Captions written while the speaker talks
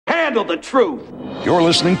handle the truth. You're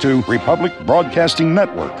listening to Republic Broadcasting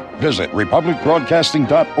Network. Visit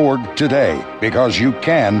republicbroadcasting.org today, because you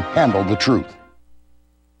can handle the truth.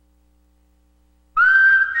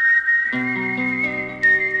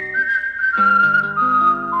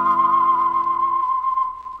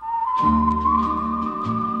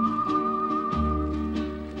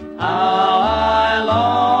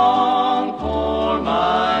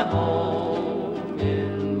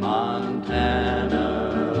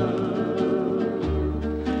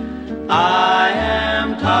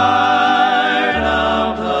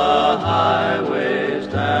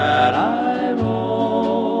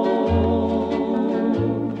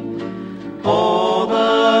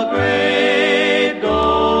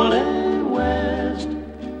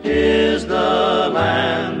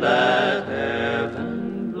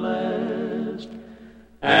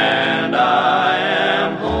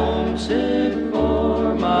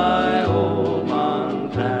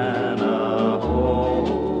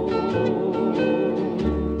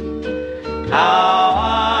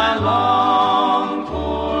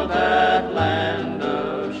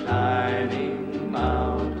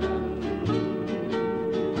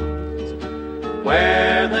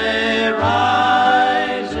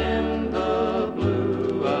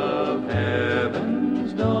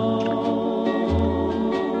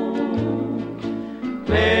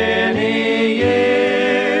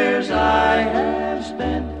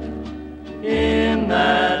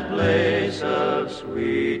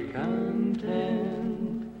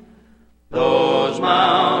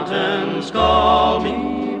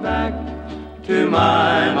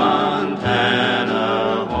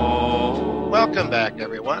 Welcome back,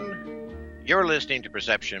 everyone. You're listening to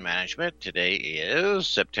Perception Management. Today is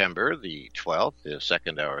September the 12th, the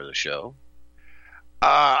second hour of the show.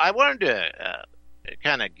 I wanted to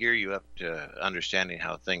kind of gear you up to understanding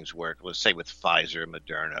how things work. Let's say with Pfizer,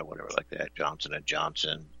 Moderna, whatever like that, Johnson &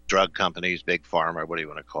 Johnson, drug companies, big pharma, what do you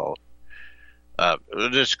want to call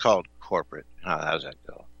it? Just called corporate. How's that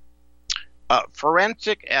go?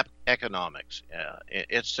 Forensic economics.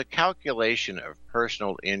 It's the calculation of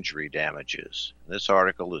personal injury damages. This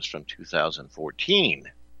article is from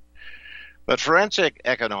 2014. But forensic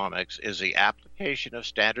economics is the application of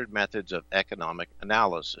standard methods of economic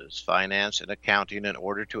analysis, finance, and accounting in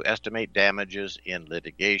order to estimate damages in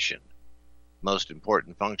litigation. Most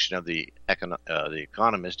important function of the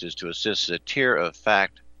economist is to assist the tier of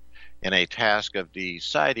fact in a task of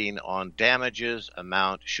deciding on damages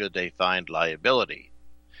amount should they find liability.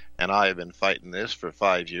 And I have been fighting this for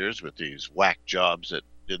 5 years with these whack jobs that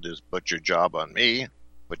did this butcher job on me,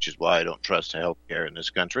 which is why I don't trust healthcare in this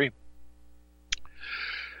country.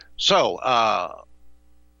 So,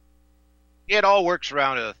 it all works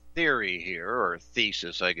around a theory here, or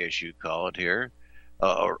thesis, I guess you'd call it here,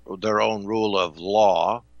 or their own rule of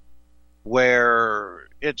law, where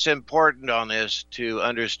it's important on this to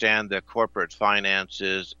understand the corporate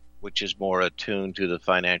finances, which is more attuned to the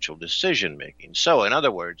financial decision making. So, in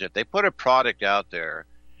other words, if they put a product out there,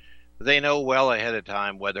 they know well ahead of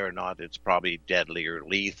time whether or not it's probably deadly or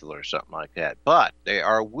lethal or something like that. But they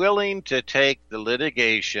are willing to take the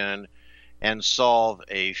litigation and solve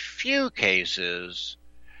a few cases,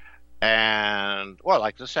 and, well,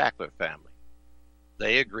 like the Sackler family.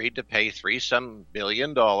 They agreed to pay $3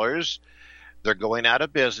 billion. They're going out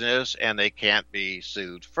of business, and they can't be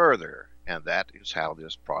sued further. And that is how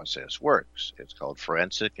this process works. It's called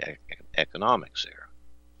forensic economics there.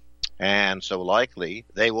 And so likely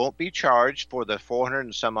they won't be charged for the 400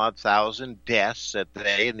 and some odd thousand deaths that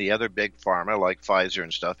they and the other big pharma like Pfizer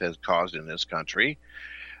and stuff has caused in this country.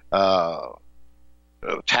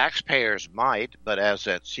 Taxpayers might, but as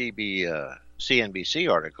that CNBC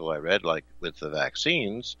article I read, like with the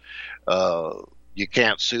vaccines, you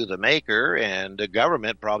can't sue the maker, and the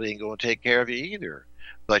government probably ain't going to take care of you either.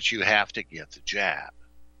 But you have to get the jab.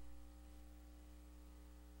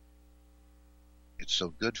 It's so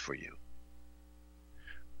good for you.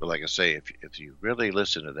 But like I say, if you really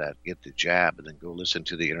listen to that, get the jab, and then go listen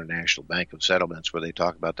to the International Bank of Settlements where they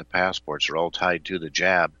talk about the passports are all tied to the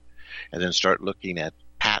jab, and then start looking at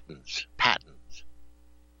patents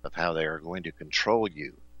of how they are going to control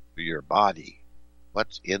you, your body,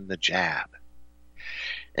 what's in the jab.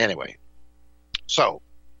 Anyway, so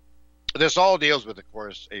this all deals with, of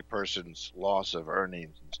course, a person's loss of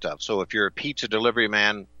earnings and stuff. So if you're a pizza delivery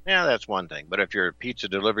man, yeah, that's one thing. But if you're a pizza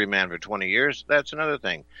delivery man for 20 years, that's another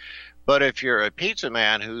thing. But if you're a pizza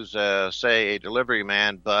man who's, say, a delivery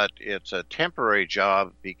man, but it's a temporary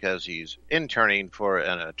job because he's interning for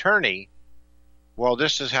an attorney, Well,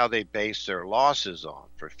 this is how they base their losses on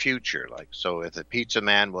for future. Like, so if the pizza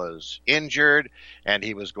man was injured and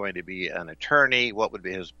he was going to be an attorney, what would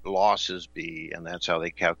his losses be? And that's how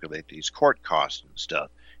they calculate these court costs and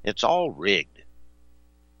stuff. It's all rigged.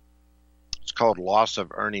 It's called loss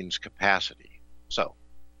of earnings capacity. So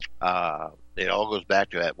it all goes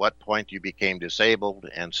back to at what point you became disabled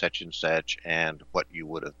and such, and what you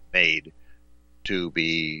would have made to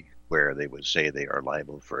be where they would say they are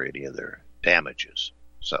liable for any of their damages.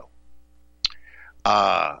 So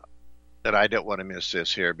that I don't want to miss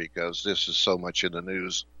this here because this is so much in the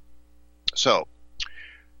news. So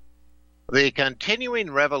the continuing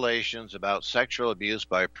revelations about sexual abuse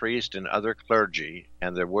by priests and other clergy,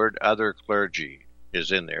 and the word other clergy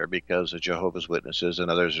is in there because the Jehovah's Witnesses and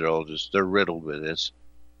others are all they're riddled with this,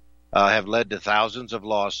 have led to thousands of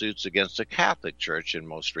lawsuits against the Catholic Church in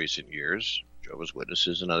most recent years, Jehovah's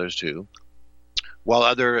Witnesses and others too, while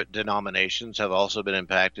other denominations have also been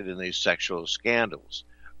impacted in these sexual scandals.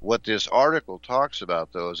 What this article talks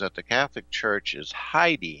about, though, is that the Catholic Church is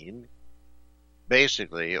hiding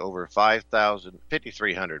basically over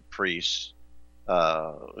 5,300 priests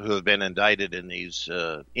who have been indicted in these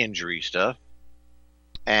injury stuff.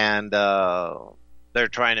 And they're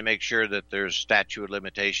trying to make sure that there's statute of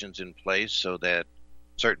limitations in place so that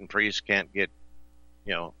certain priests can't get,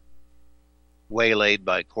 waylaid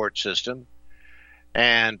by court system.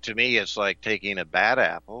 And to me, it's like taking a bad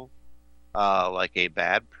apple, like a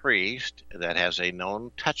bad priest that has a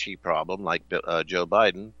known touchy problem, like Joe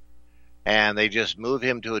Biden, and they just move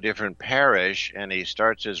him to a different parish, and he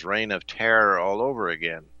starts his reign of terror all over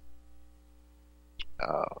again.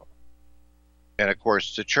 And of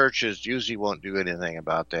course, the churches usually won't do anything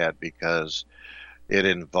about that because it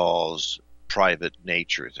involves private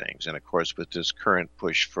nature things. And of course, with this current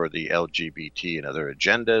push for the LGBT and other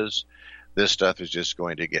agendas, this stuff is just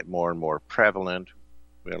going to get more and more prevalent,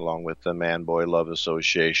 along with the Man-Boy Love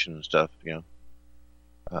Association and stuff,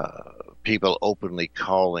 people openly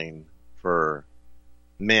calling for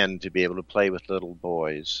men to be able to play with little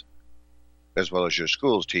boys, as well as your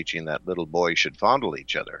schools teaching that little boys should fondle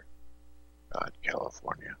each other. God,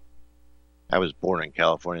 California. I was born in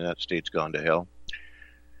California. That state's gone to hell.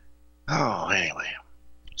 Oh, anyway.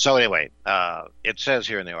 So it says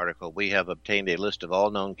here in the article, we have obtained a list of all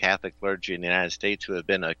known Catholic clergy in the United States who have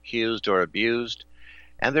been accused or abused,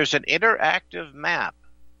 and there's an interactive map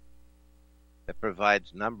that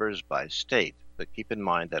provides numbers by state. But keep in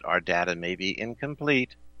mind that our data may be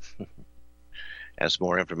incomplete. As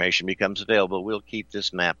more information becomes available, we'll keep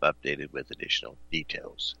this map updated with additional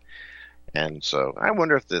details. And so I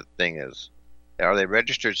wonder if the thing is, are they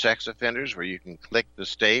registered sex offenders where you can click the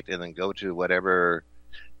state and then go to whatever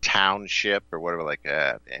township or whatever like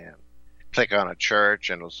that and click on a church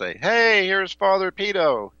and it'll say, hey, here's Father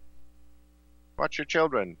Pedo. Watch your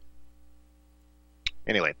children.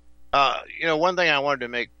 Anyway, one thing I wanted to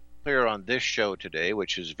make clear on this show today,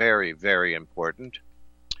 which is very, very important,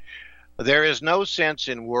 there is no sense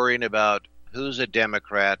in worrying about who's a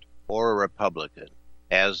Democrat or a Republican,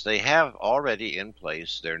 as they have already in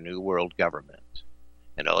place their new world government.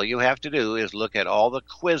 And all you have to do is look at all the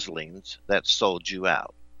quislings that sold you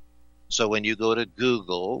out. So when you go to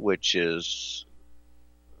Google, which is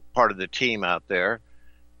part of the team out there,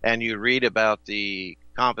 and you read about the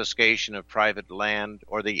confiscation of private land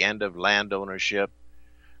or the end of land ownership,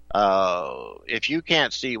 if you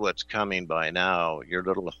can't see what's coming by now, your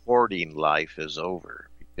little hoarding life is over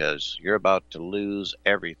because you're about to lose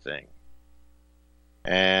everything.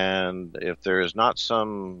 And if there is not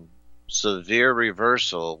some severe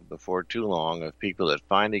reversal before too long of people that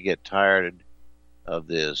finally get tired of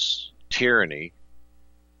this tyranny,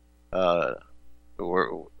 the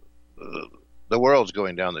world's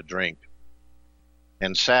going down the drink.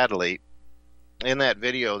 And sadly, in that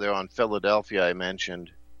video there on Philadelphia I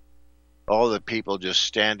mentioned, all the people just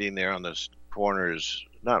standing there on the corners,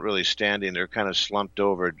 not really standing, they're kind of slumped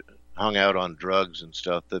over, hung out on drugs and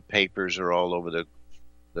stuff. The papers are all over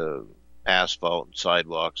the asphalt and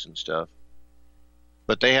sidewalks and stuff.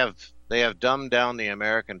 But they have dumbed down the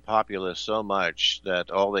American populace so much that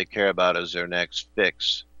all they care about is their next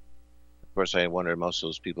fix. Of course, I wonder most of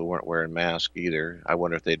those people weren't wearing masks either. I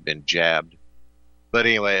wonder if they'd been jabbed. But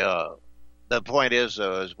anyway, the point is,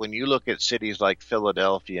 though, is when you look at cities like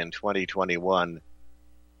Philadelphia in 2021,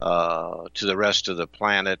 to the rest of the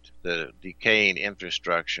planet, the decaying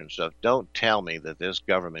infrastructure and stuff, don't tell me that this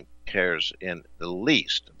government cares in the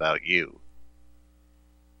least about you.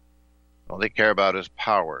 All they care about is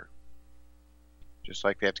power. Just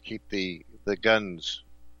like they have to keep the guns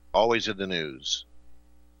always in the news.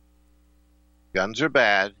 Guns are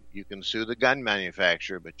bad. You can sue the gun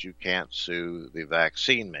manufacturer, but you can't sue the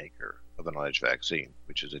vaccine maker of an alleged vaccine,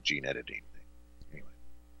 which is a gene editing thing. Anyway.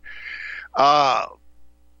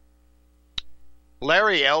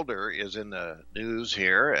 Larry Elder is in the news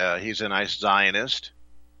here. He's a nice Zionist,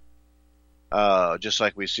 just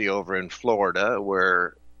like we see over in Florida,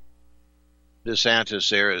 where DeSantis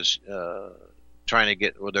there is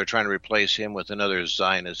they're trying to replace him with another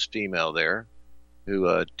Zionist female there, who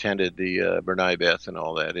attended the B'nai B'rith and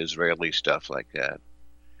all that Israeli stuff like that.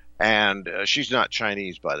 And she's not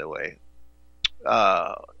Chinese, by the way.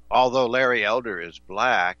 Although Larry Elder is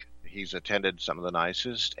black, he's attended some of the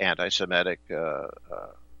nicest anti-Semitic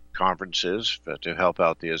conferences to help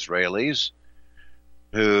out the Israelis,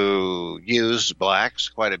 who use blacks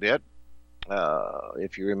quite a bit.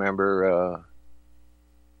 If you remember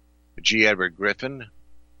G. Edward Griffin,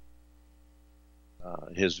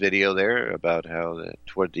 his video there about how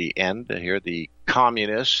toward the end here, the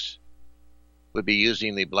communists would be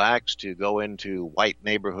using the blacks to go into white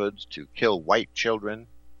neighborhoods to kill white children.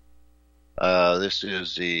 This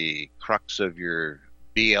is the crux of your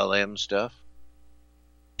BLM stuff.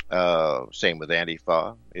 Same with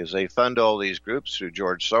Antifa, is they fund all these groups through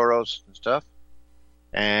George Soros and stuff,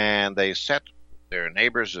 and they set their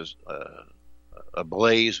neighbors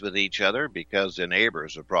ablaze with each other because the neighbor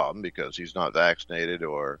is a problem because he's not vaccinated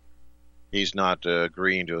or he's not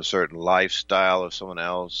agreeing to a certain lifestyle of someone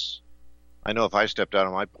else. I know if I stepped out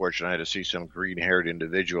on my porch and I had to see some green-haired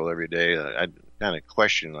individual every day, I'd kind of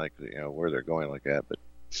question, like, where they're going like that. But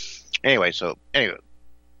anyway, in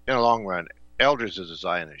the long run, Elders is a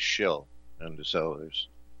Zionist shill, and so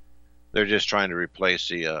they're just trying to replace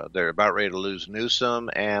they're about ready to lose Newsom,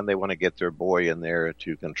 and they want to get their boy in there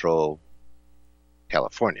to control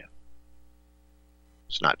California.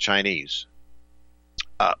 It's not Chinese.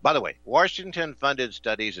 By the way, Washington funded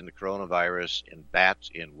studies into coronavirus in bats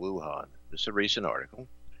in Wuhan. This is a recent article,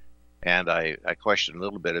 and I questioned a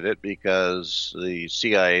little bit of it because the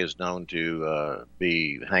CIA is known to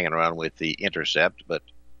be hanging around with the Intercept, but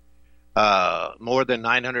more than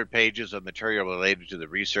 900 pages of material related to the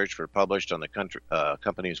research were published on the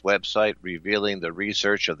company's website, revealing the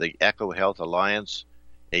research of the EcoHealth Alliance,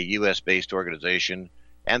 a U.S.-based organization,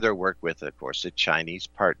 and their work with, of course, the Chinese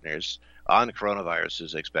partners on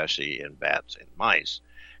coronaviruses, especially in bats and mice.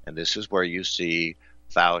 And this is where you see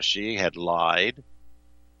Fauci had lied.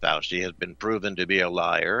 Fauci has been proven to be a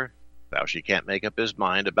liar. Fauci can't make up his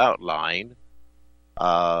mind about lying.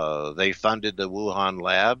 They funded the Wuhan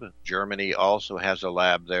lab. Germany also has a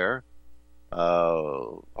lab there.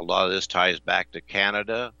 A lot of this ties back to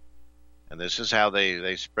Canada. And this is how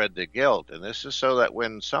they spread the guilt. And this is so that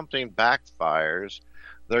when something backfires,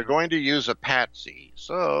 they're going to use a patsy.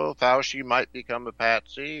 So Fauci might become a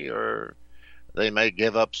patsy, or they may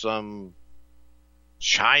give up some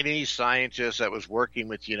Chinese scientist that was working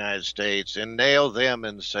with the United States and nail them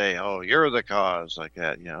and say, oh, you're the cause, like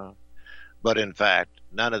that, But in fact,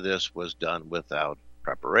 none of this was done without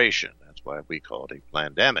preparation. That's why we call it a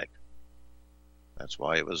pandemic. That's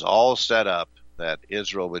why it was all set up that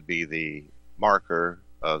Israel would be the marker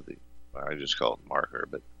of I just call it marker,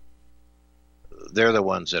 but they're the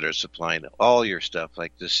ones that are supplying all your stuff,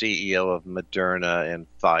 like the CEO of Moderna and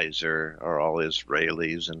Pfizer are all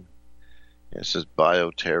Israelis, and this is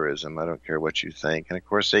bioterrorism. I don't care what you think. And of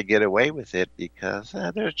course they get away with it because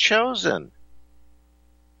they're chosen.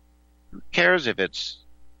 Who cares if it's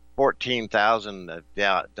 14,000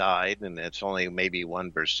 that died and it's only maybe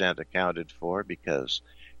 1% accounted for, because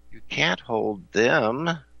you can't hold them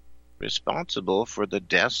responsible for the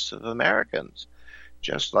deaths of Americans.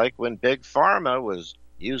 Just like when Big Pharma was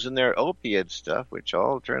using their opiate stuff, which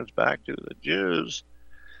all turns back to the Jews.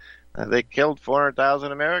 They killed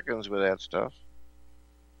 400,000 Americans with that stuff.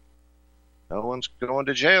 No one's going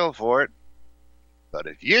to jail for it. But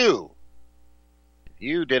if you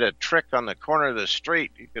did a trick on the corner of the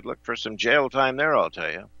street, you could look for some jail time there, I'll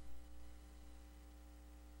tell you.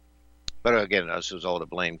 But again, this is all to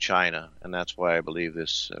blame China, and that's why I believe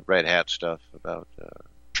this red hat stuff about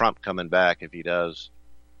Trump coming back, if he does.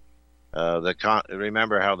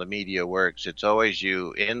 Remember how the media works. It's always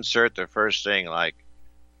you insert the first thing, like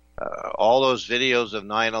all those videos of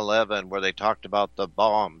 9/11 where they talked about the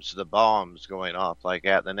bombs going off like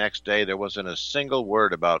that. The next day, there wasn't a single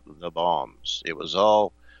word about the bombs. It was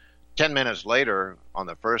all 10 minutes later on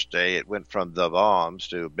the first day, it went from the bombs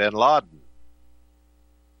to bin Laden.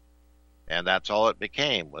 And that's all it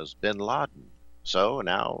became, was bin Laden. So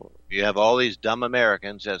now you have all these dumb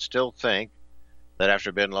Americans that still think that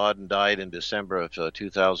after bin Laden died in December of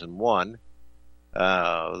 2001,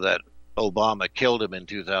 that Obama killed him in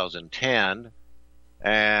 2010,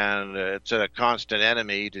 And it's a constant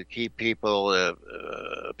enemy to keep people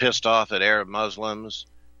pissed off at Arab Muslims.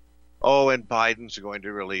 Oh, and Biden's going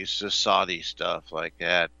to release the Saudi stuff like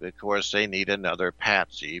that. Of course, they need another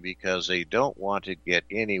patsy because they don't want to get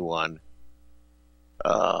anyone.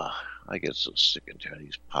 I get so sick and tired of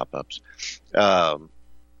these pop-ups.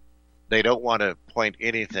 They don't want to point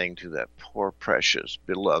anything to that poor, precious,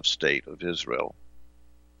 beloved state of Israel.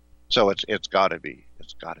 So it's got to be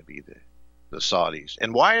the Saudis.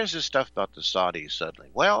 And why is this stuff about the Saudis suddenly?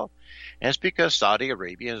 Well, it's because Saudi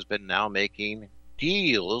Arabia has been now making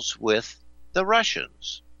deals with the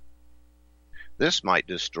Russians. This might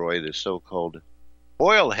destroy the so-called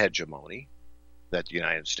oil hegemony that the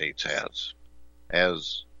United States has,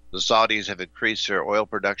 as the Saudis have increased their oil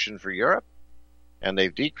production for Europe, and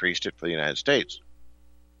they've decreased it for the United States,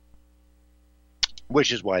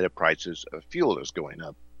 which is why the prices of fuel is going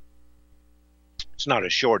up. It's not a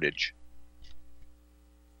shortage,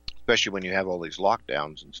 especially when you have all these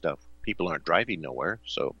lockdowns and stuff. People aren't driving nowhere,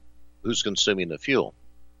 so who's consuming the fuel?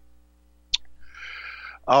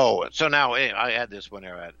 Oh, so now I had this one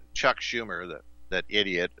here. Chuck Schumer, that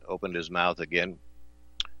idiot, opened his mouth again.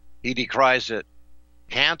 He decries it.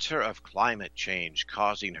 Cancer of climate change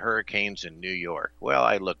causing hurricanes in New York. Well,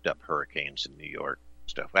 I looked up hurricanes in New York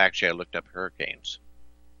stuff. Actually, I looked up hurricanes.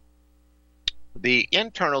 The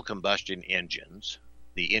internal combustion engines,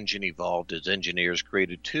 the engine evolved as engineers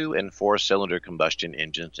created 2- and 4-cylinder combustion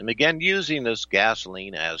engines and began using this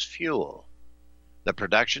gasoline as fuel. The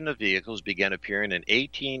production of vehicles began appearing in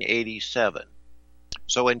 1887.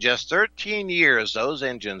 So in just 13 years, those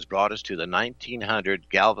engines brought us to the 1900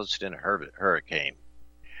 Galveston hurricane.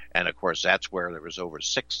 And, of course, that's where there was over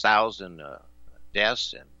 6,000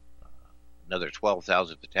 deaths and another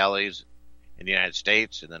 12,000 fatalities in the United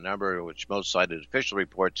States, and the number which most cited official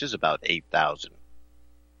reports is about 8,000.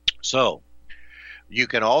 So you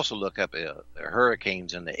can also look up the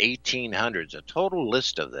hurricanes in the 1800s, a total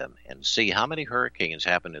list of them, and see how many hurricanes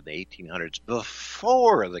happened in the 1800s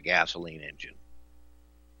before the gasoline engine.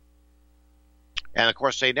 And, of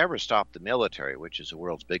course, they never stopped the military, which is the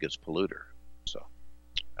world's biggest polluter. So.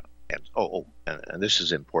 And this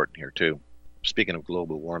is important here, too. Speaking of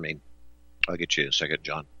global warming, I'll get you in a second,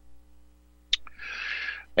 John.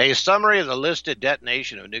 A summary of the listed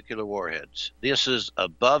detonation of nuclear warheads. This is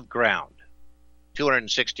above ground.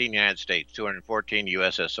 216 United States, 214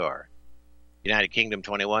 USSR. United Kingdom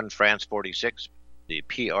 21, France 46, the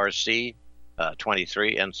PRC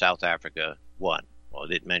 23, and South Africa 1. Well, I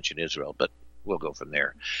didn't mention Israel, but we'll go from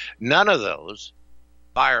there. None of those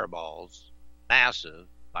fireballs, massive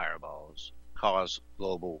fireballs, cause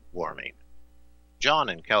global warming. John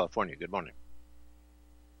in California, good morning.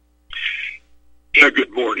 Yeah,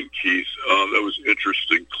 good morning, Keith. That was an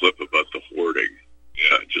interesting clip about the hoarding.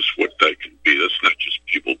 Yeah, just what that can be. That's not just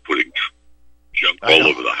people putting junk all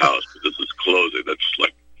over the house, but this is clothing. That's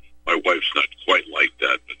like, my wife's not quite like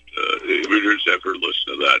that, but readers ever listen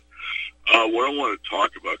to that. What I want to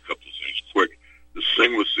talk about, a couple of things quick. This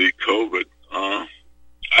thing with the COVID, I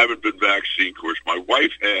haven't been vaccinated, of course. My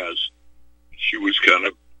wife has. She was kind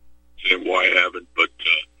of saying why I haven't, but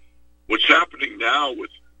what's happening now with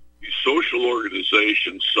these social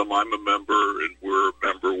organizations, some I'm a member and we're a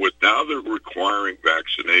member with, now they're requiring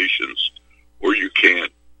vaccinations, or you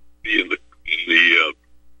can't be in the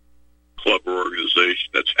club or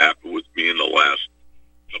organization. That's happened with me in the last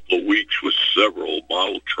couple of weeks with several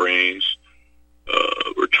model trains,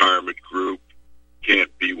 retirement group.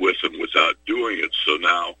 Can't be with them without doing it. So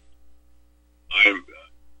now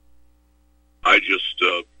I just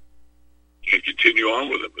can't continue on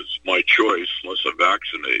with them. It's my choice unless I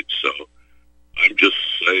vaccinate. So I'm just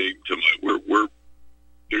saying to we're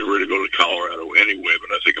getting ready to go to Colorado anyway,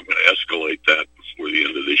 but I think I'm going to escalate that before the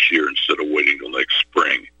end of this year instead of waiting till next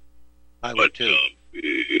spring. I would too.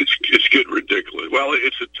 It's getting ridiculous. Well,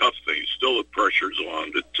 it's a tough thing. Still, the pressure's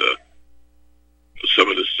on that. Some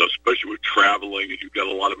of this stuff, especially with traveling, and you've got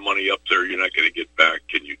a lot of money up there, you're not going to get back.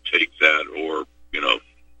 Can you take that, or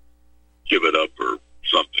give it up, or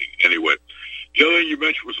something? Anyway, the other thing you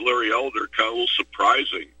mentioned was Larry Elder. Kind of a little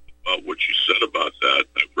surprising about what you said about that.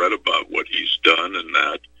 I've read about what he's done, and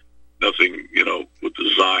that nothing, with the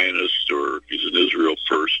Zionists, or he's an Israel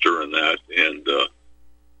firster and that, and I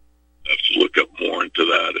have to look up more into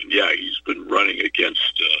that. And yeah, he's been running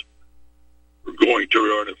against. We're going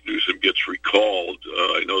to, if Newsom gets recalled,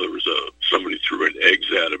 I know there was somebody threw in eggs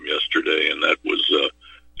at him yesterday, and that was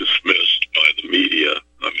dismissed by the media.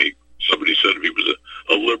 I mean, somebody said if he was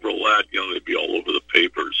a liberal lad, they'd be all over the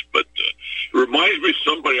papers. But it reminds me of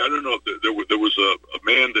somebody, I don't know, if there was a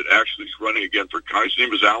man that actually is running again for Congress. His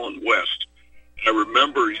name is Alan West. And I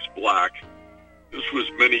remember he's black, this was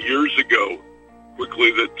many years ago,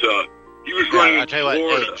 quickly, that he was running in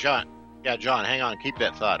Florida. Hey, John. Yeah, John, hang on. Keep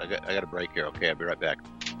that thought. I got a break here. Okay, I'll be right back.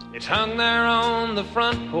 It's hung there on the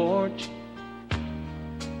front porch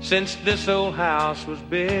since this old house was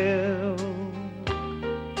built.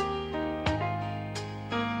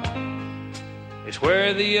 It's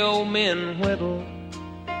where the old men whittle.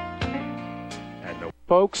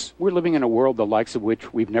 Folks, we're living in a world the likes of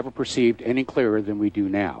which we've never perceived any clearer than we do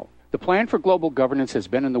now. The plan for global governance has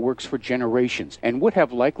been in the works for generations and would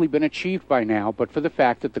have likely been achieved by now but for the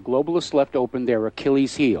fact that the globalists left open their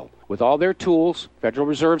Achilles heel. With all their tools, Federal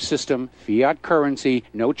Reserve System, fiat currency,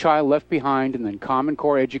 no child left behind, and then Common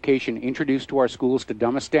Core education introduced to our schools to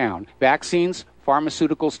dumb us down, vaccines,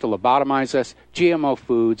 pharmaceuticals to lobotomize us, GMO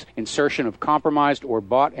foods, insertion of compromised or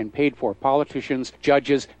bought and paid for politicians,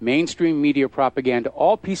 judges, mainstream media propaganda,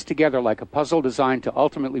 all pieced together like a puzzle designed to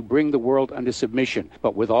ultimately bring the world under submission.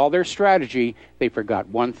 But with all their strategy, they forgot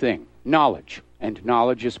one thing: knowledge. And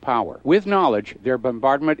knowledge is power. With knowledge, their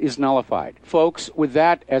bombardment is nullified. Folks, with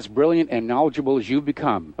that, as brilliant and knowledgeable as you've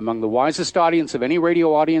become, among the wisest audience of any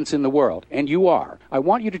radio audience in the world, and you are, I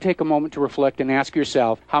want you to take a moment to reflect and ask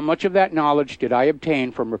yourself, how much of that knowledge did I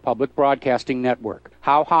obtain from Republic Broadcasting Network?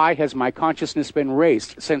 How high has my consciousness been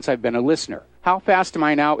raised since I've been a listener? How fast am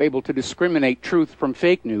I now able to discriminate truth from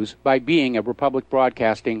fake news by being a Republic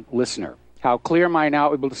Broadcasting listener? How clear am I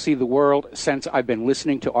now able to see the world since I've been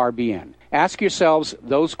listening to RBN? Ask yourselves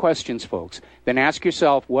those questions, folks. Then ask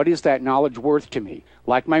yourself, what is that knowledge worth to me?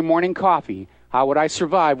 Like my morning coffee, how would I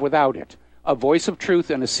survive without it? A voice of truth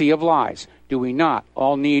in a sea of lies. Do we not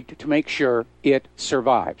all need to make sure it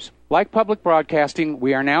survives? Like public broadcasting,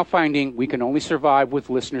 we are now finding we can only survive with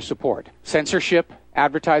listener support. Censorship,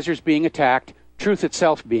 advertisers being attacked, truth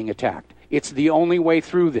itself being attacked. It's the only way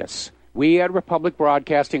through this. We at Republic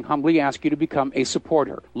Broadcasting humbly ask you to become a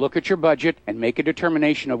supporter. Look at your budget and make a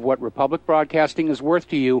determination of what Republic Broadcasting is worth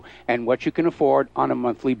to you and what you can afford on a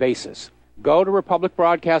monthly basis. Go to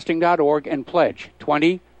republicbroadcasting.org and pledge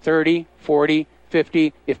 $20, $30, $40,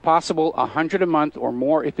 $50, if possible, $100 a month or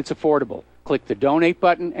more if it's affordable. Click the donate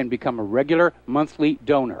button and become a regular monthly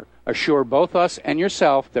donor. Assure both us and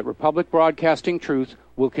yourself that Republic Broadcasting truth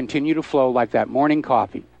will continue to flow like that morning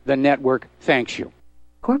coffee. The network thanks you.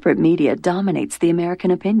 Corporate media dominates the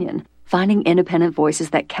American opinion. Finding independent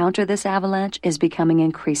voices that counter this avalanche is becoming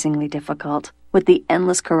increasingly difficult. With the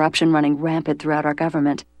endless corruption running rampant throughout our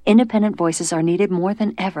government, independent voices are needed more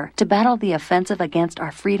than ever to battle the offensive against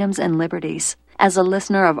our freedoms and liberties. As a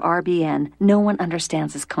listener of RBN, no one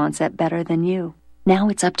understands this concept better than you. Now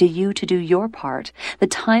it's up to you to do your part. The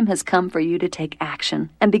time has come for you to take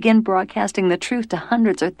action and begin broadcasting the truth to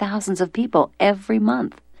hundreds or thousands of people every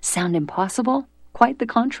month. Sound impossible? Quite the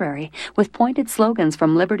contrary. With pointed slogans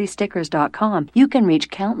from LibertyStickers.com, you can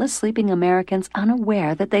reach countless sleeping Americans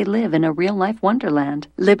unaware that they live in a real-life wonderland.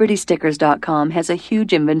 LibertyStickers.com has a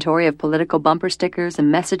huge inventory of political bumper stickers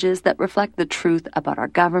and messages that reflect the truth about our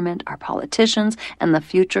government, our politicians, and the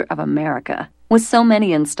future of America. With so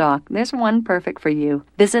many in stock, there's one perfect for you.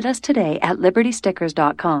 Visit us today at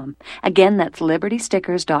LibertyStickers.com. Again, that's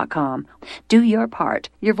LibertyStickers.com. Do your part.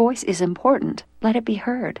 Your voice is important. Let it be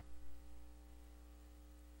heard.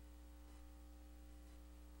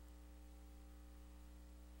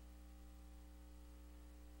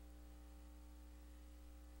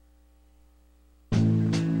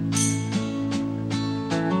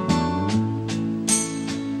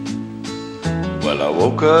 Well, I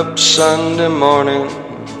woke up Sunday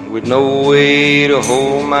morning with no way to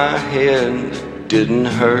hold my head. It didn't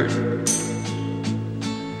hurt.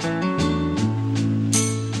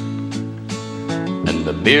 And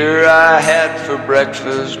the beer I had for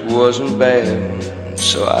breakfast wasn't bad,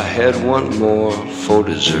 so I had one more for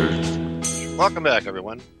dessert. Welcome back,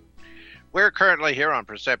 everyone. We're currently here on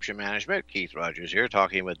Perception Management. Keith Rogers here,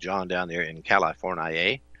 talking with John down there in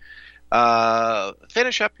California.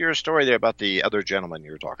 Finish up your story there about the other gentleman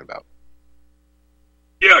you were talking about.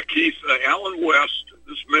 Yeah, Keith, Alan West,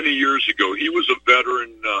 this many years ago, he was a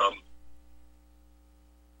veteran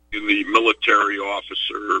in the military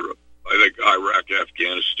officer, I think Iraq,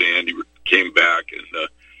 Afghanistan. He came back, and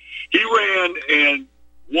he ran and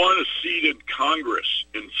won a seat in Congress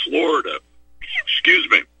in Florida. Excuse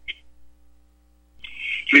me.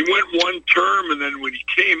 So he went one term, and then when he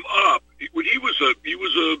came up, he was a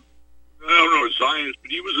I don't know, a Zionist,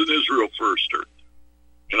 but he was an Israel firster.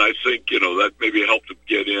 And I think, that maybe helped him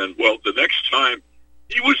get in. Well, the next time,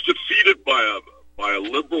 he was defeated by a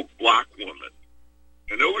liberal black woman.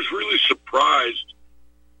 And I was really surprised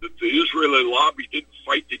that the Israeli lobby didn't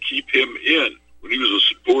fight to keep him in when he was a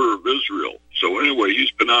supporter of Israel. So anyway,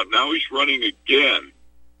 he's been out. Now he's running again.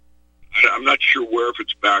 I'm I'm not sure where, if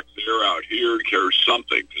it's back there, out here, or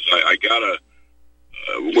something, because I gotta.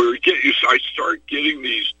 I start getting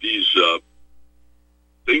these things.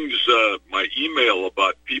 My email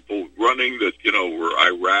about people running that were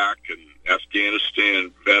Iraq and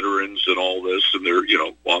Afghanistan veterans and all this, and they're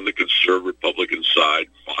on the conservative Republican side,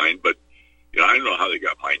 fine, but I don't know how they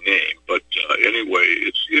got my name. But anyway,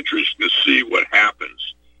 it's interesting to see what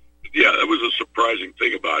happens. Yeah, that was a surprising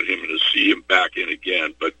thing about him, and to see him back in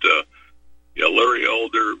again. But Larry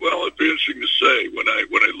Elder. Well, it'd be interesting to say when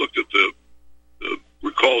I looked at the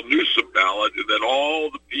recall Newsom ballot, and then all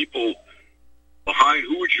the people behind.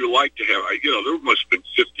 Who would you like to have? There must have been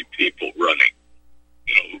 50 people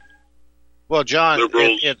running. Well, John,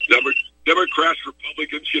 liberals, Democrats,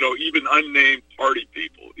 Republicans, even unnamed party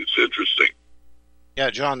people. It's interesting. Yeah,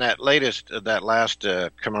 John, that last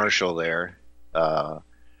commercial there,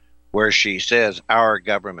 where she says, our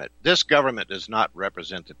government. This government does not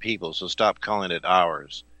represent the people, so stop calling it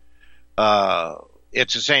ours.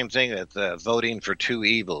 It's the same thing that voting for two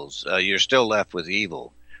evils. You're still left with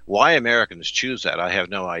evil. Why Americans choose that, I have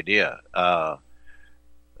no idea.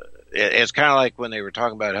 It's kind of like when they were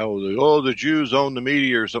talking about how, the Jews own the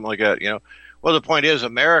media or something like that, Well, the point is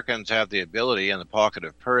Americans have the ability and the pocket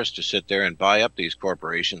of purse to sit there and buy up these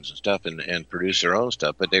corporations and stuff and produce their own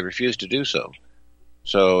stuff, but they refuse to do so.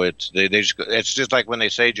 So it's just like when they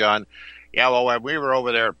say, John, yeah, well, when we were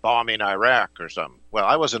over there bombing Iraq or something. Well,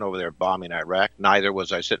 I wasn't over there bombing Iraq. Neither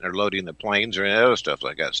was I sitting there loading the planes or any other stuff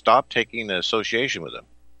like that. Stop taking the association with them.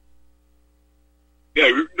 Yeah,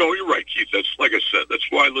 no, you're right, Keith. That's like I said. That's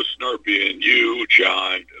why I listen to RBN, you,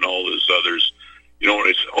 John, and all those others. And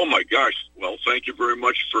I say, oh my gosh, well, thank you very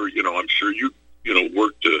much for, I'm sure you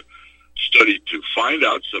work to study to find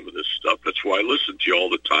out some of this stuff. That's why I listen to you all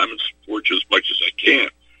the time and support you as much as I can.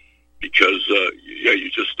 Because, you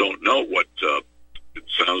just don't know what, it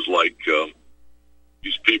sounds like,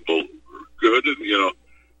 these people are good and,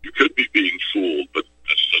 you could be being fooled, but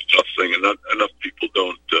that's a tough thing. And not enough people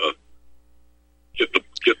don't,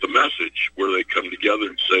 get the message where they come together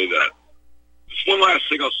and say that. Just one last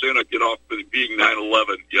thing I'll say, and I get off being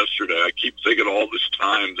 9/11 yesterday. I keep thinking all this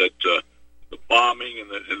time that the bombing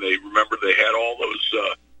and they remember they had all those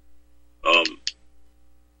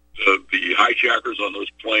the hijackers on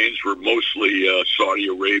those planes were mostly Saudi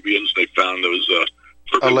Arabians. They found those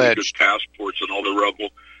perfectly good passports and all the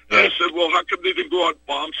rebel. And I said, well, how come they didn't go out and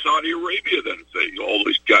bomb Saudi Arabia then? If all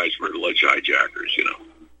these guys were alleged hijackers,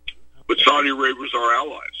 But Saudi Arabia was our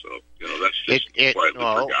ally, so that's just quietly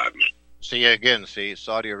forgotten. See,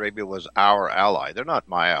 Saudi Arabia was our ally. They're not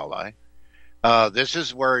my ally. This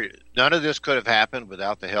is where none of this could have happened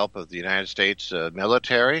without the help of the United States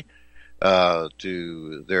military,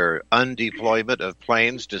 to their undeployment of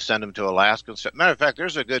planes to send them to Alaska. Matter of fact,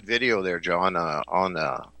 there's a good video there, John, on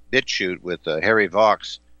BitChute with Harry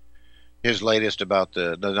Vox, his latest about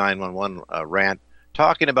the 911 rant,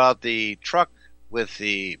 talking about the truck with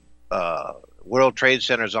the World Trade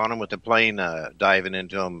Centers on them, with the plane diving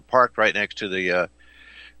into them, parked right next to the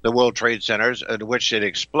World Trade Centers, in which it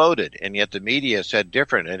exploded, and yet the media said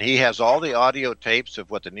different. And he has all the audio tapes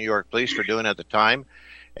of what the New York police were doing at the time,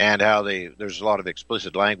 and how there's a lot of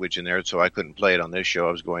explicit language in there, so I couldn't play it on this show.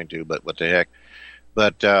 I was going to, but what the heck.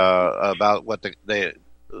 But about what the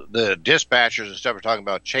dispatchers and stuff are talking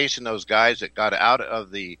about, chasing those guys that got out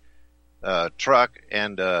of the truck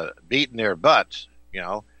and beating their butts,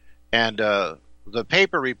 and the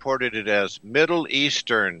paper reported it as Middle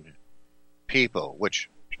Eastern people, which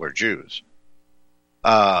were Jews,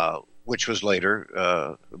 which was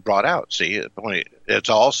later brought out. See, it's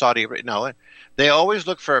all Saudi Arabia. No, they always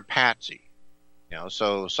look for a patsy.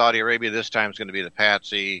 So Saudi Arabia this time is going to be the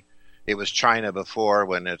patsy. It was China before,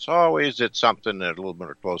 when it's something that a little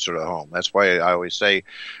bit closer to home. That's why I always say,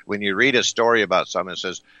 when you read a story about something, it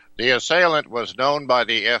says, the assailant was known by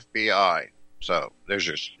the FBI. So there's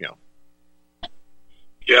just, Yeah,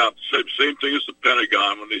 same thing as the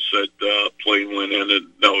Pentagon when they said plane went in,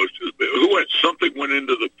 and something went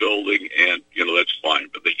into the building, and that's fine,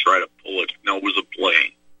 but they try to pull it. No, it was a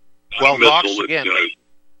plane. Well, Vox again.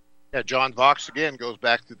 John Vox again goes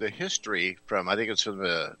back to the history from, I think it's from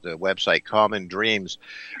the website Common Dreams,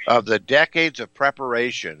 of the decades of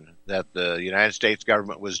preparation that the United States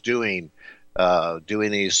government was doing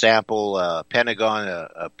these sample Pentagon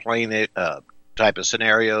plane type of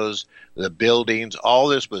scenarios, the buildings. All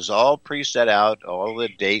this was all pre-set out, all the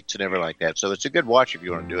dates and everything like that. So it's a good watch if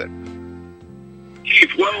you want to do it.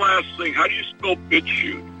 Keith, one last thing. How do you spell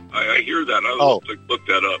BitChute? I hear that. I'll have to look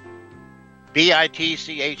that up.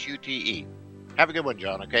 BITCHUTE. Have a good one,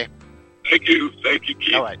 John, okay? Thank you,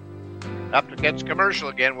 Keith. All right. After it gets commercial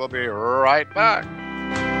again, we'll be right back.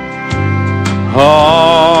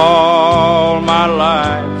 All my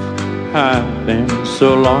life I've been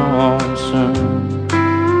so lonesome.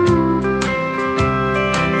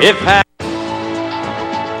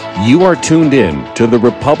 You are tuned in to the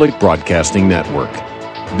Republic Broadcasting Network.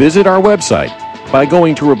 Visit our website by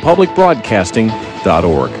going to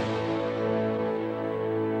republicbroadcasting.org.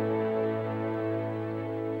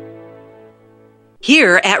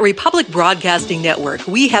 Here at Republic Broadcasting Network,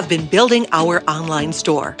 we have been building our online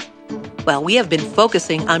store. Well, we have been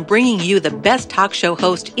focusing on bringing you the best talk show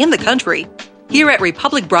host in the country. Here at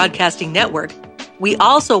Republic Broadcasting Network, we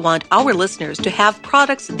also want our listeners to have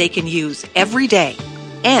products they can use every day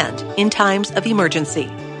and in times of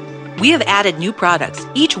emergency. We have added new products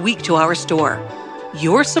each week to our store.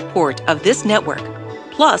 Your support of this network,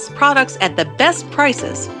 plus products at the best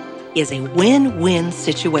prices, is a win-win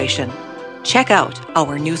situation. Check out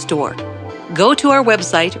our new store. Go to our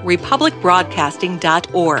website,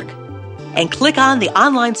 republicbroadcasting.org, and click on the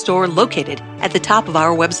online store located at the top of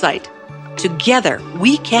our website. Together,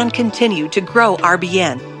 we can continue to grow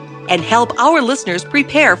RBN and help our listeners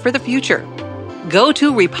prepare for the future. Go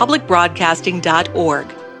to republicbroadcasting.org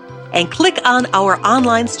and click on our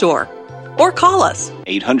online store or call us.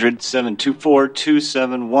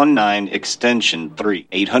 800-724-2719, extension 3.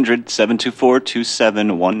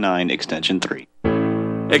 800-724-2719, extension 3.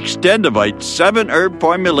 Extendivite 7-herb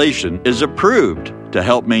formulation is approved to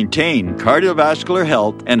help maintain cardiovascular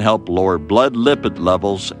health and help lower blood lipid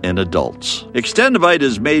levels in adults. Extendivite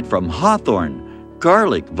is made from hawthorn,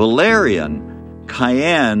 garlic, valerian,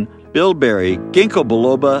 cayenne, bilberry, ginkgo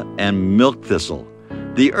biloba, and milk thistle.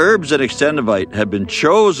 The herbs in Extendivite have been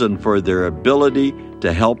chosen for their ability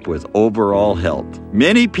to help with overall health.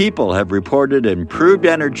 Many people have reported improved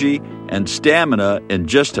energy and stamina in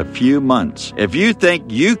just a few months. If you think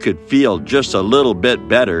you could feel just a little bit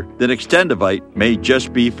better, then Extendivite may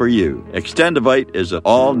just be for you. Extendivite is an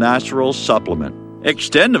all-natural supplement.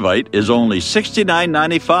 Extendivite is only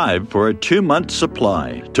 $69.95 for a 2-month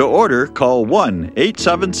supply. To order, call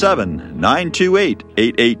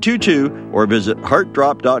 1-877-928-8822 or visit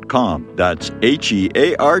heartdrop.com. That's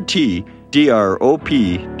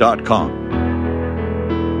HEARTDROP.com.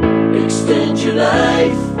 Extend your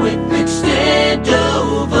life with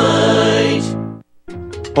Extendovite.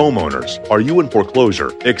 Homeowners, are you in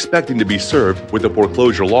foreclosure, expecting to be served with a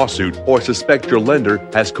foreclosure lawsuit, or suspect your lender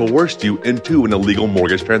has coerced you into an illegal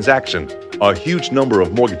mortgage transaction? A huge number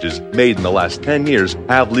of mortgages made in the last 10 years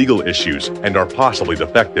have legal issues and are possibly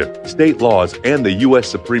defective. State laws and the U.S.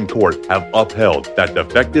 Supreme Court have upheld that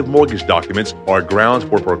defective mortgage documents are grounds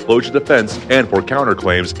for foreclosure defense and for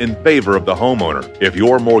counterclaims in favor of the homeowner. If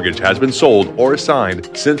your mortgage has been sold or assigned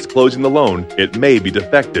since closing the loan, it may be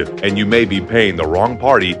defective and you may be paying the wrong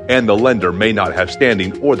party, and the lender may not have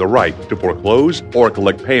standing or the right to foreclose or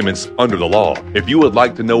collect payments under the law. If you would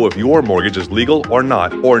like to know if your mortgage is legal or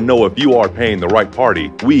not, or know if you are paying the right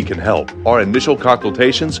party, we can help. Our initial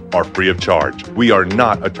consultations are free of charge. We are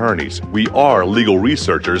not attorneys. We are legal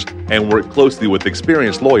researchers and work closely with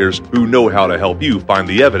experienced lawyers who know how to help you find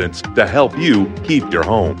the evidence to help you keep your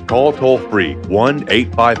home. Call toll-free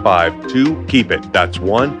 1-855-2-KEEP-IT. That's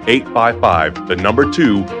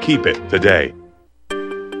 1-855-2-KEEP-IT today.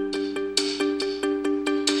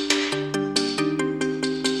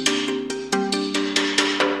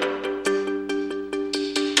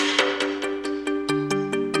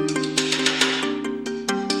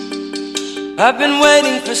 I've been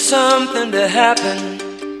waiting for something to happen,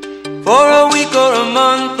 for a week or a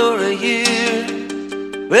month or a year,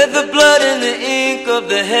 with the blood and the ink of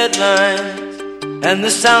the headlines and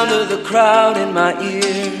the sound of the crowd in my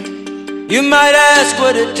ear. You might ask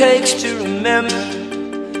what it takes to remember,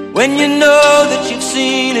 when you know that you've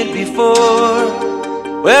seen it before,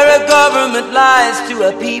 where a government lies to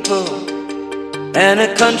a people and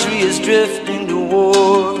a country is drifting to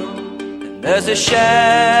war. There's a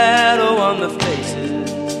shadow on the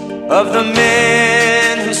faces of the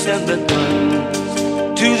men who send the guns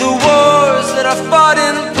to the wars that are fought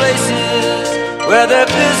in places where their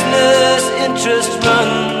business interest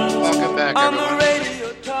runs. Welcome back, on everyone. the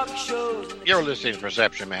radio talk shows. You're listening to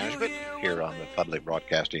Perception Management here on the Public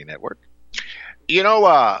Broadcasting Network. You know,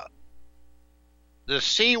 the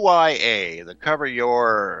CYA, the Cover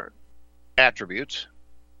Your Attributes,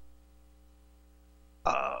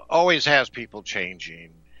 always has people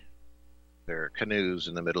changing their canoes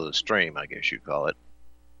in the middle of the stream, I guess you call it.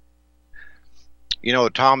 You know,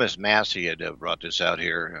 Thomas Massey had brought this out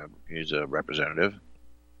here. He's a representative.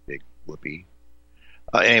 Big whoopee.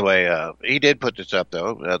 Anyway, he did put this up,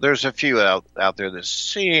 though. There's a few out there that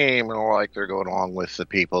seem like they're going along with the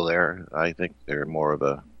people there. I think they're more of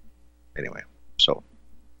a... Anyway, so...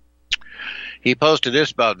 He posted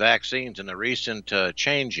this about vaccines and the recent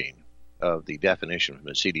changing of the definition from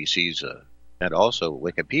the CDC's and also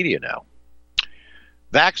Wikipedia now.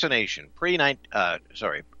 Vaccination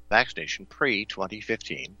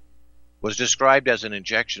pre-2015 was described as an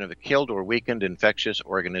injection of a killed or weakened infectious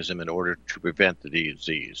organism in order to prevent the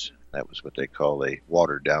disease. That was what they call a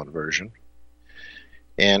watered-down version.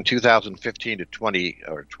 In 2015 to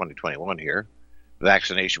 2021 here,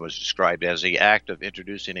 vaccination was described as the act of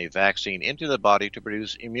introducing a vaccine into the body to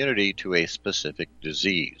produce immunity to a specific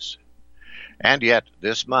disease. And yet,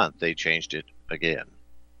 this month, they changed it again.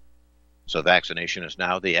 So vaccination is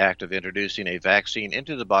now the act of introducing a vaccine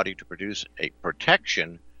into the body to produce a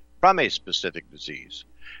protection from a specific disease.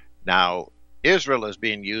 Now, Israel is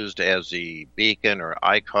being used as the beacon or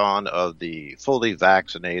icon of the fully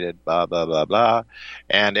vaccinated, blah, blah, blah, blah.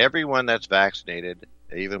 And everyone that's vaccinated,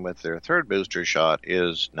 even with their third booster shot,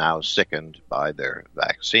 is now sickened by their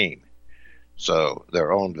vaccine. So,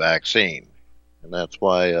 their own vaccine. And that's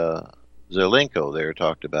why Zelenko there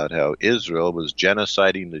talked about how Israel was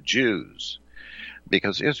genociding the Jews,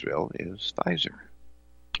 because Israel is Pfizer,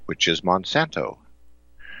 which is Monsanto.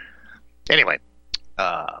 Anyway,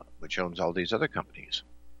 which owns all these other companies,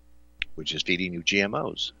 which is feeding you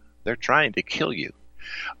GMOs. They're trying to kill you.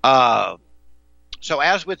 So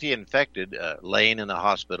as with the infected laying in the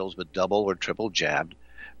hospitals with double or triple jabbed,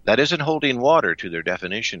 that isn't holding water to their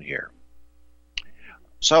definition here.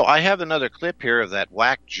 So I have another clip here of that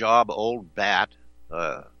whack job old bat,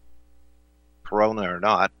 corona or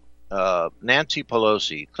not, Nancy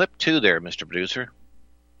Pelosi. Clip 2 there, Mr. Producer.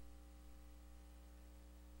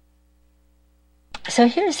 So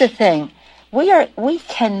here's the thing. We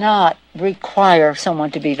cannot require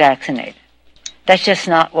someone to be vaccinated. That's just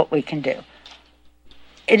not what we can do.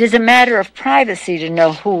 It is a matter of privacy to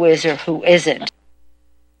know who is or who isn't.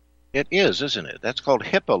 It is, isn't it? That's called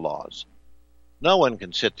HIPAA laws. No one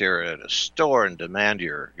can sit there at a store and demand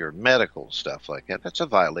your medical stuff like that. That's a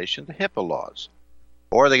violation of the HIPAA laws.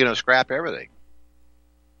 Or are they going to scrap everything?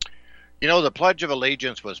 You know, the Pledge of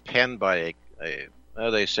Allegiance was penned by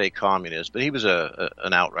they say communist, but he was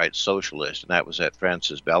an outright socialist, and that was at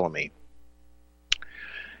Francis Bellamy.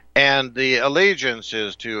 And the allegiance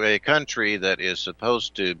is to a country that is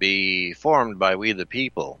supposed to be formed by we the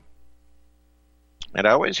people. And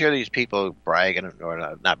I always hear these people bragging,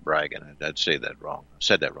 or not bragging, I'd say that wrong. I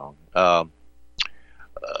said that wrong.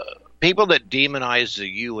 People that demonize the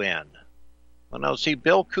UN. Well, now, see,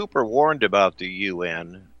 Bill Cooper warned about the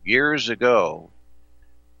UN years ago.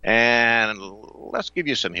 And let's give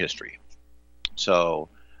you some history. So,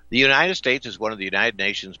 the United States is one of the United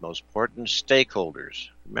Nations' most important stakeholders.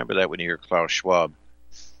 Remember that when you hear Klaus Schwab.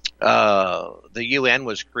 The UN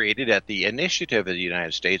was created at the initiative of the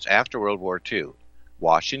United States after World War II.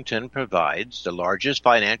 Washington provides the largest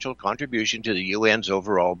financial contribution to the UN's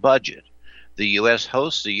overall budget. The U.S.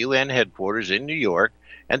 hosts the UN headquarters in New York,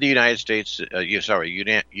 and the United States,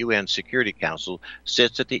 UN Security Council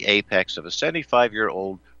sits at the apex of a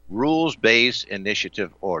 75-year-old rules-based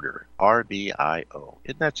initiative order, RBIO.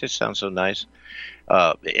 Doesn't that just sound so nice?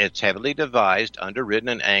 It's heavily devised, underwritten,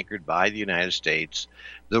 and anchored by the United States,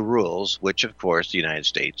 the rules, which, of course, the United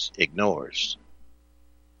States ignores.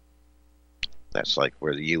 That's like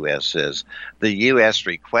where the U.S. says, the U.S.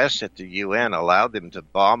 requests that the UN allow them to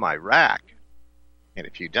bomb Iraq. And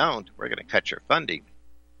if you don't, we're going to cut your funding.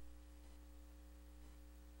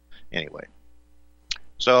 Anyway.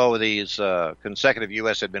 So these consecutive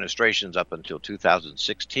U.S. administrations up until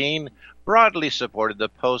 2016 broadly supported the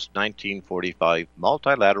post-1945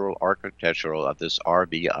 multilateral architecture of this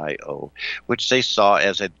RBIO, which they saw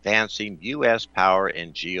as advancing U.S. power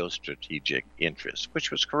and geostrategic interests,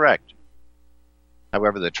 which was correct.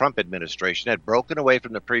 However, the Trump administration had broken away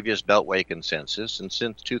from the previous Beltway consensus, and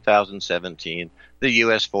since 2017, the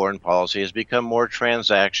U.S. foreign policy has become more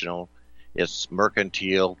transactional, it's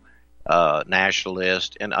mercantile,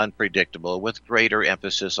 nationalist, and unpredictable, with greater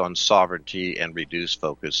emphasis on sovereignty and reduced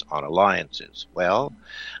focus on alliances. Well,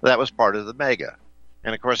 that was part of the mega.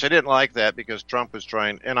 And, of course, I didn't like that because Trump was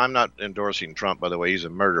trying, and I'm not endorsing Trump, by the way, he's a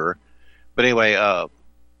murderer. But anyway,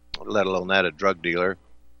 let alone that, a drug dealer.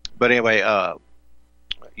 But anyway,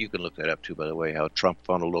 you can look that up, too, by the way, how Trump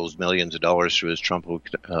funneled those millions of dollars through his Trump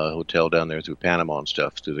hotel down there through Panama and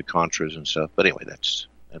stuff, through the Contras and stuff. But anyway, that's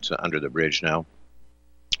under the bridge now.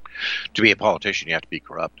 To be a politician, you have to be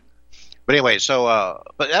corrupt. But anyway, so,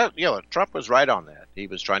 Trump was right on that. He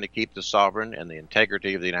was trying to keep the sovereign and the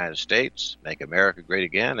integrity of the United States, make America great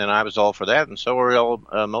again, and I was all for that, and so were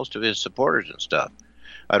all most of his supporters and stuff.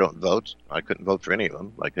 I don't vote. I couldn't vote for any of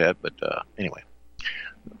them like that, but anyway.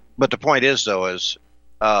 But the point is, though, is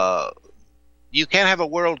You can't have a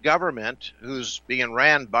world government who's being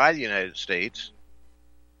ran by the United States,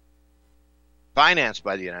 financed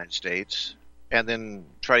by the United States, and then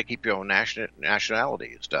try to keep your own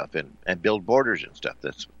nationality and stuff, and build borders and stuff.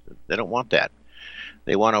 They don't want that.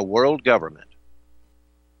 They want a world government,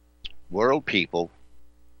 world people,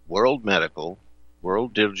 world medical,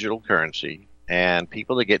 world digital currency, and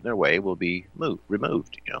people that get in their way will be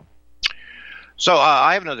removed, So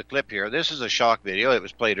I have another clip here. This is a shock video. It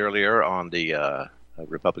was played earlier on the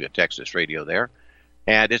Republic of Texas radio there.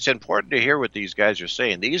 And it's important to hear what these guys are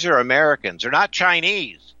saying. These are Americans. They're not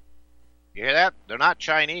Chinese. You hear that? They're not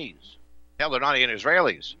Chinese. Hell, they're not even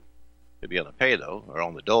Israelis. They'd be on the pay, though, or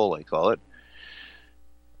on the dole, they call it.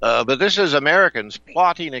 But this is Americans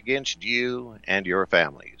plotting against you and your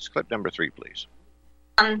families. Clip number 3, please.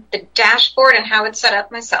 On the dashboard and how it's set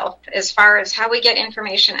up myself, as far as how we get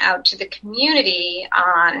information out to the community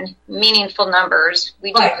on meaningful numbers,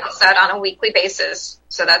 we do that on a weekly basis.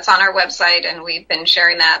 So that's on our website, and we've been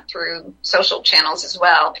sharing that through social channels as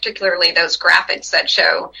well, particularly those graphics that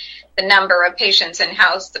show the number of patients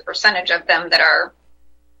in-house, the percentage of them that are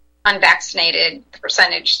unvaccinated, the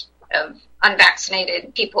percentage of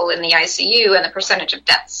unvaccinated people in the ICU, and the percentage of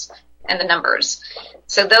deaths and the numbers.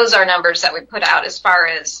 So those are numbers that we put out. As far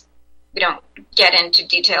as we don't get into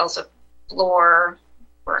details of floor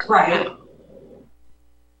or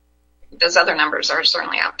those other numbers are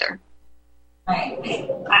certainly out there. Right.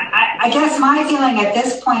 I guess my feeling at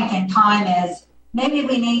this point in time is maybe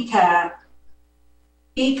we need to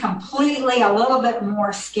be completely a little bit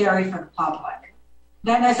more scary for the public.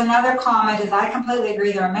 Then there's another comment, is I completely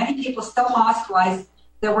agree. There are many people still hospitalized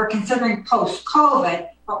that we're considering post-COVID,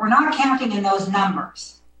 but we're not counting in those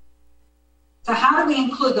numbers. So how do we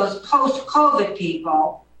include those post-COVID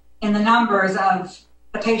people in the numbers of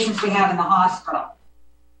the patients we have in the hospital?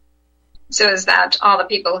 So is that all the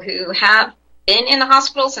people who have been in the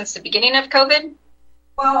hospital since the beginning of COVID?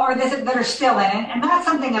 Well, or that are still in it, and that's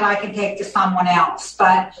something that I can take to someone else.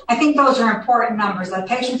 But I think those are important numbers, the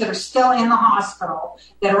patients that are still in the hospital,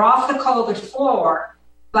 that are off the COVID floor,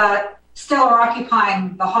 but still are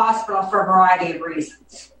occupying the hospital for a variety of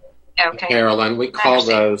reasons. Okay. Carolyn, we call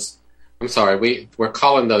those, I'm sorry, we're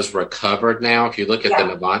calling those recovered now. If you look at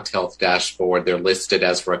the Novant Health dashboard, they're listed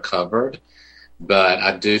as recovered. But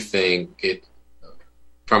I do think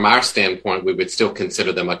from our standpoint, we would still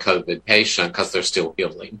consider them a COVID patient because they're still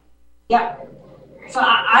healing. Yeah. So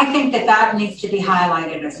I think that needs to be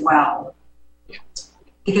highlighted as well. Yeah.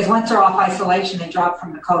 Because once they're off isolation, they drop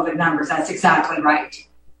from the COVID numbers. That's exactly right.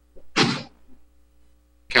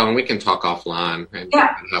 Kellen, we can talk offline and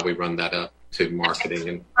how we run that up to marketing.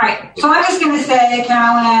 And right. So I'm just going to say,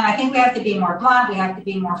 Carolyn, I think we have to be more blunt. We have to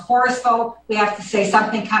be more forceful. We have to say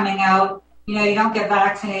something coming out. You don't get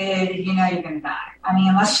vaccinated, you're going to die. I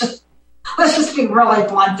mean, let's just be really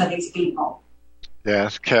blunt to these people.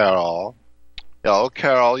 Yes, Carol. Oh,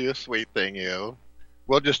 Carol, you sweet thing, you.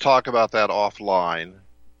 We'll just talk about that offline.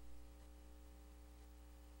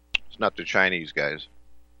 It's not the Chinese guys.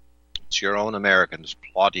 It's your own Americans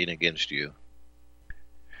plotting against you.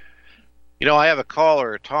 I have a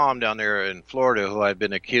caller, Tom, down there in Florida, who I've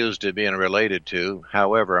been accused of being related to.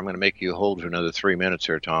 However, I'm going to make you hold for another 3 minutes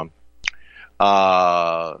here, Tom.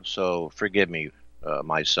 So forgive me,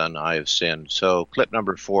 my son, I have sinned. So clip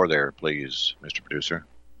number 4 there, please, Mr. Producer.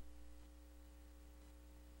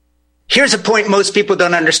 Here's a point most people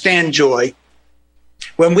don't understand, Joy.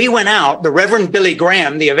 When we went out, the Reverend Billy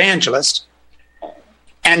Graham, the evangelist,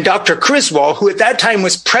 and Dr. Criswell, who at that time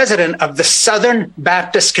was president of the Southern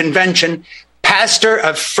Baptist Convention, pastor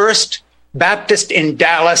of First Baptist in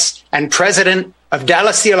Dallas, and president of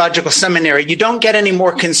Dallas Theological Seminary. You don't get any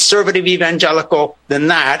more conservative evangelical than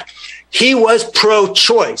that. He was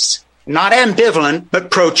pro-choice, not ambivalent,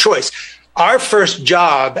 but pro-choice. Our first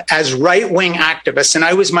job as right-wing activists, and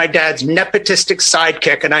I was my dad's nepotistic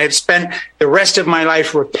sidekick, and I have spent the rest of my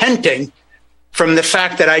life repenting from the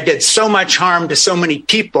fact that I did so much harm to so many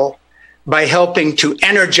people by helping to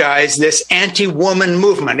energize this anti-woman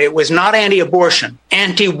movement. It was not anti-abortion,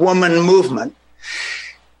 anti-woman movement.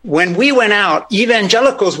 When we went out,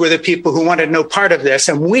 evangelicals were the people who wanted no part of this,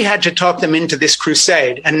 and we had to talk them into this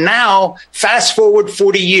crusade. And now, fast forward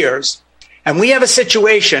 40 years, and we have a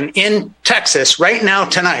situation in Texas right now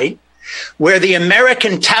tonight where the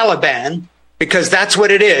American Taliban, because that's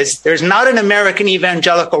what it is, there's not an American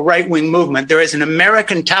evangelical right-wing movement, there is an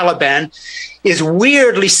American Taliban, is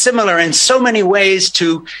weirdly similar in so many ways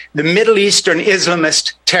to the Middle Eastern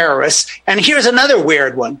Islamist terrorists. And here's another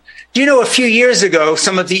weird one. Do you know a few years ago,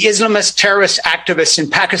 some of the Islamist terrorist activists in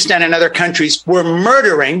Pakistan and other countries were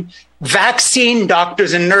murdering vaccine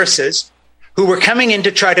doctors and nurses who were coming in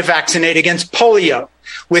to try to vaccinate against polio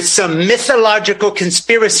with some mythological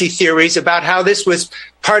conspiracy theories about how this was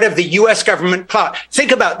part of the U.S. government plot.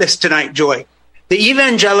 Think about this tonight, Joy. The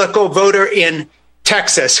evangelical voter in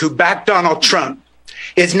Texas who backed Donald Trump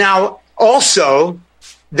is now also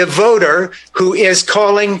the voter who is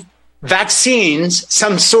calling vaccines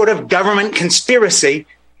some sort of government conspiracy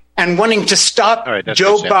and wanting to stop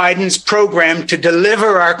Joe Biden's program to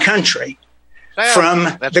deliver our country from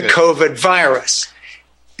the COVID virus.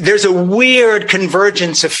 There's a weird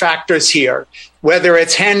convergence of factors here, whether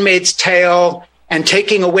it's Handmaid's Tale and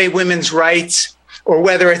taking away women's rights, or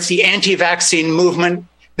whether it's the anti-vaccine movement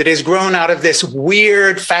that has grown out of this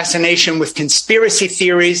weird fascination with conspiracy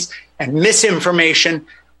theories and misinformation.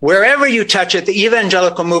 Wherever you touch it, the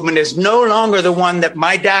evangelical movement is no longer the one that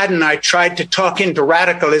my dad and I tried to talk into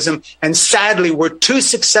radicalism, and sadly were too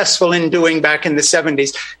successful in doing back in the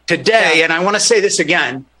 70s. Today, and I want to say this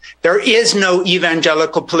again, there is no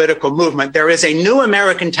evangelical political movement. There is a new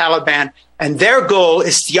American Taliban, and their goal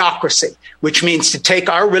is theocracy, which means to take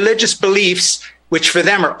our religious beliefs, which for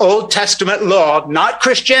them are Old Testament law, not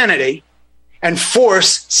Christianity, and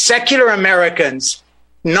force secular Americans,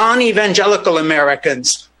 non-evangelical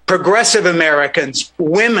Americans, progressive Americans,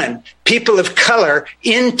 women, people of color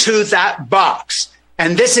into that box.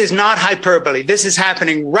 And this is not hyperbole. This is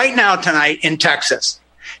happening right now tonight in Texas.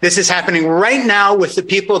 This is happening right now with the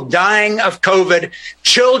people dying of COVID,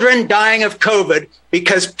 children dying of COVID,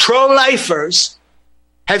 because pro-lifers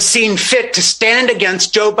have seen fit to stand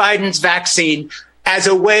against Joe Biden's vaccine as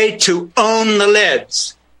a way to own the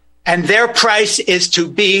libs. And their price is to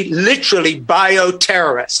be literally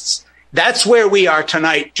bioterrorists. That's where we are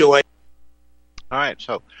tonight, Joy. All right,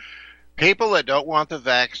 so people that don't want the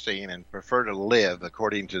vaccine and prefer to live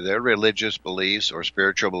according to their religious beliefs or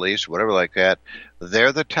spiritual beliefs, whatever like that,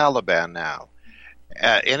 they're the Taliban now.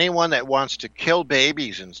 Anyone that wants to kill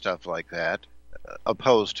babies and stuff like that,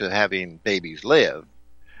 opposed to having babies live,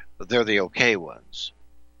 they're the okay ones.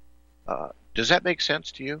 Does that make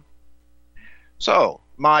sense to you? So,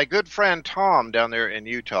 my good friend Tom down there in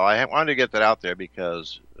Utah, I wanted to get that out there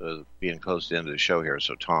because being close to the end of the show here.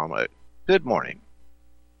 So, Tom, good morning.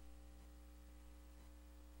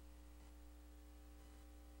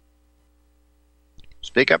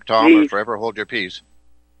 Speak up, Tom, or forever hold your peace.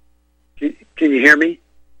 Can you hear me?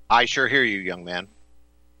 I sure hear you, young man.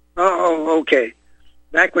 Oh, okay.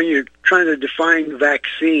 Back when you're trying to define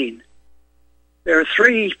vaccine, there are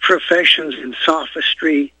three professions in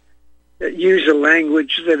sophistry that use a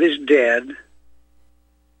language that is dead,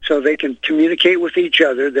 so they can communicate with each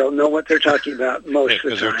other. They'll know what they're talking about most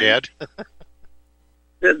of the time. Because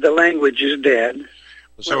they're dead? The language is dead.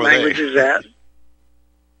 So what language is that?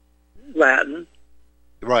 Latin.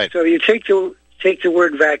 Right. So you take the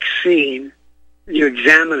word vaccine, you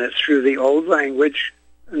examine it through the old language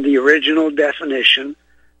and the original definition.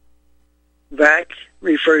 Vac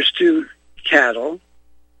refers to cattle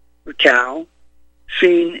or cow.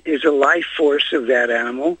 Scene is a life force of that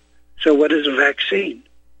animal. So what is a vaccine?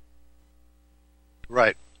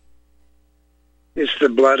 Right. It's the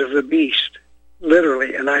blood of the beast,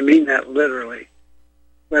 literally, and I mean that literally.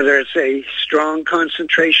 Whether it's a strong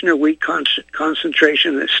concentration or weak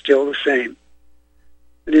concentration, it's still the same.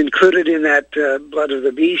 And included in that blood of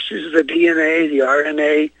the beast is the DNA, the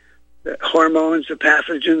RNA, the hormones, the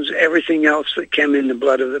pathogens, everything else that came in the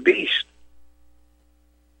blood of the beast.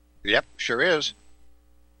 Yep, sure is.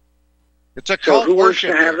 It's a cult who wants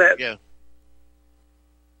worship. To have that? Yeah.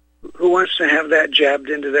 Who wants to have that jabbed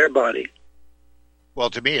into their body? Well,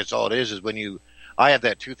 to me, it's all it is when I have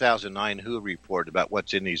that 2009 WHO report about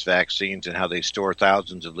what's in these vaccines and how they store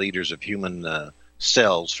thousands of liters of human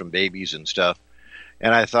cells from babies and stuff.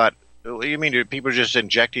 And I thought, you mean people are just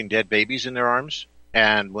injecting dead babies in their arms?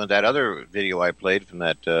 And when that other video I played from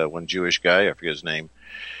that one Jewish guy, I forget his name,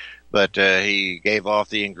 but he gave off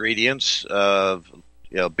the ingredients of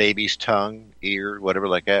baby's tongue, ear, whatever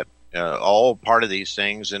like that, all part of these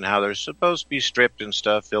things, and how they're supposed to be stripped and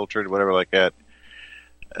stuff, filtered, whatever like that.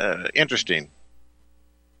 Interesting.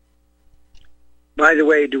 By the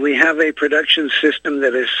way, do we have a production system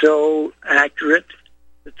that is so accurate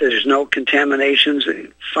that there's no contaminations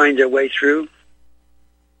that find their way through?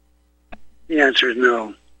 The answer is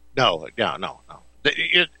no. No.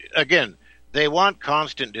 Again, they want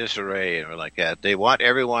constant disarray or like that. They want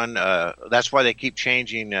everyone. That's why they keep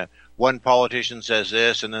changing. One politician says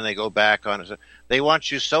this, and then they go back on it. They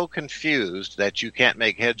want you so confused that you can't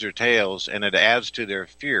make heads or tails, and it adds to their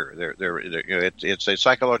fear. It's a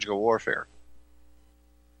psychological warfare.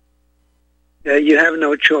 You have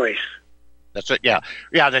no choice. That's it. Yeah.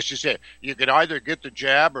 That's just it. You can either get the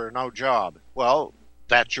jab or no job. Well,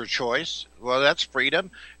 That's your choice. Well, that's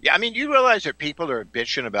freedom. Yeah, I mean, you realize that people are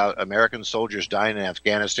bitching about American soldiers dying in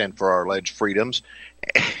Afghanistan for our alleged freedoms,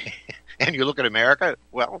 and you look at America.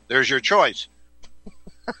 Well, there's your choice.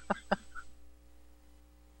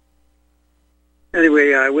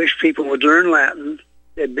 Anyway, I wish people would learn Latin.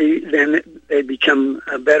 Then they'd become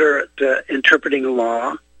better at interpreting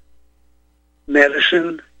law,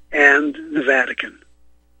 medicine, and the Vatican.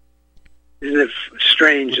 Isn't it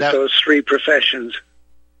strange that those three professions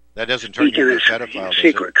that doesn't turn you into a pedophile?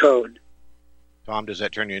 Secret code. Tom, does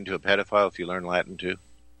that turn you into a pedophile if you learn Latin too?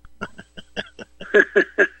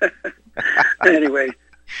 Anyway,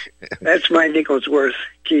 that's my nickel's worth,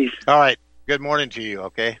 Keith. All right. Good morning to you.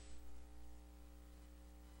 Okay.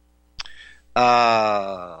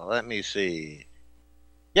 Let me see.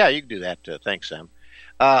 Yeah, you can do that. Thanks, Sam.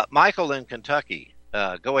 Michael in Kentucky.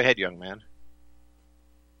 Go ahead, young man.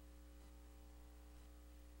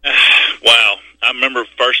 Wow. I remember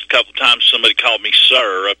first couple times somebody called me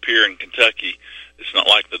sir up here in Kentucky. It's not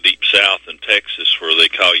like the deep south in Texas where they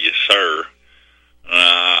call you sir.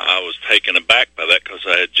 I was taken aback by that because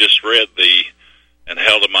I had just read and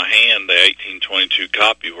held in my hand the 1822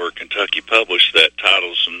 copy where Kentucky published that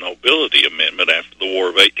Titles and Nobility Amendment after the War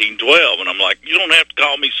of 1812. And I'm like, you don't have to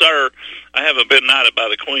call me sir. I haven't been knighted by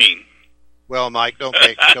the Queen. Well, Mike, don't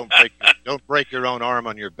break your own arm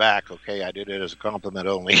on your back, okay? I did it as a compliment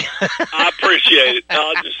only. I appreciate it.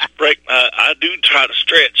 I'll just I do try to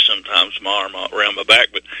stretch sometimes my arm around my back,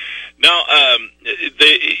 but no,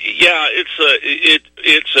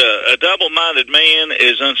 it's a double-minded man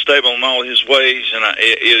is unstable in all his ways, and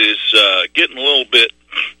it is getting a little bit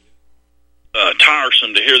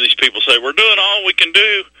tiresome to hear these people say we're doing all we can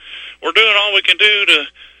do. We're doing all we can do to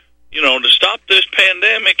stop this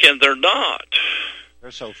pandemic, and they're not.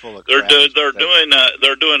 They're so full of crap. They're doing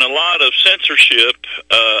a lot of censorship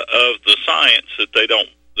of the science that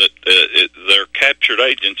their captured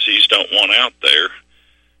agencies don't want out there,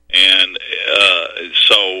 and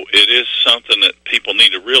so it is something that people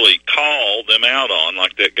need to really call them out on,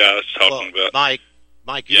 like that guy's talking about.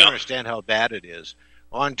 Mike, you understand how bad it is.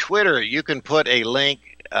 On Twitter, you can put a link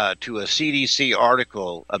to a CDC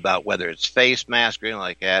article about whether it's face mask or anything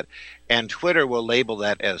like that, and Twitter will label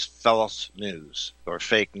that as false news or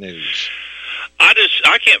fake news. I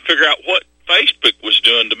can't figure out what Facebook was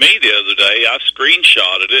doing to me the other day. I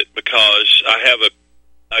screenshotted it because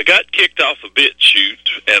I got kicked off a BitChute,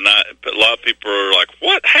 and a lot of people are like,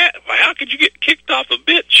 "What? How could you get kicked off a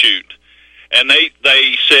BitChute?" And they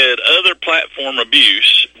said other platform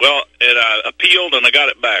abuse. Well, and I appealed and I got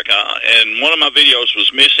it back. And one of my videos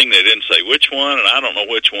was missing. They didn't say which one, and I don't know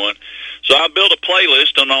which one. So I built a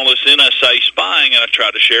playlist on all this NSA spying, and I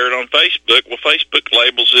tried to share it on Facebook. Well, Facebook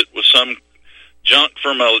labels it with some junk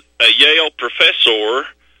from a Yale professor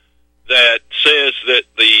that says that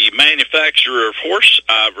the manufacturer of horse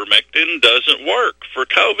ivermectin doesn't work for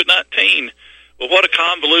COVID-19. Well, what a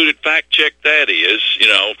convoluted fact check that is,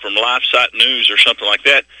 from LifeSite News or something like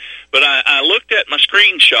that. But I looked at my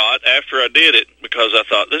screenshot after I did it because I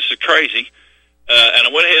thought, this is crazy, and I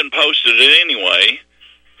went ahead and posted it anyway,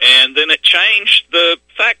 and then it changed the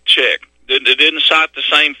fact check. It didn't cite the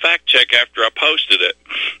same fact check after I posted it.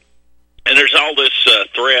 And there's all this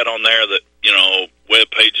thread on there that, web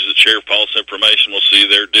pages that share false information will see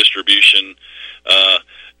their distribution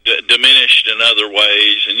diminished in other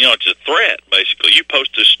ways, and it's a threat basically. You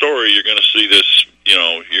post this story, you're going to see this.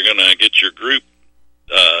 You're going to get your group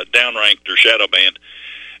downranked or shadow banned,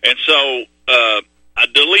 and so I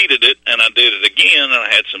deleted it and I did it again, and I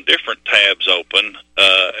had some different tabs open,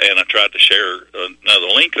 and I tried to share another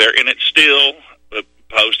link there, and it still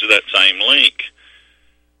posted that same link.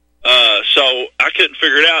 So I couldn't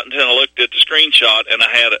figure it out until I looked at the screenshot, and I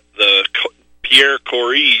had the Pierre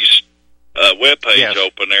Corey's webpage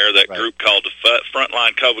open there, that group called the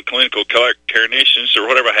Frontline COVID Clinical Clinicians or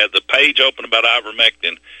whatever. I had the page open about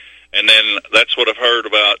ivermectin, and then that's what I've heard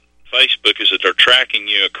about Facebook is that they're tracking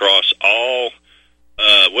you across all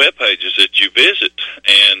web pages that you visit,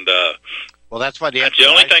 and well, that's why that's the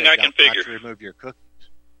only thing I can figure. To remove your cookies.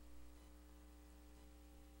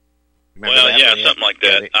 Well, yeah, something like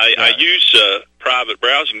that. I use private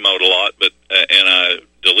browsing mode a lot, but and I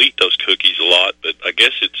delete those cookies a lot. But I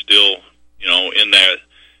guess it's still,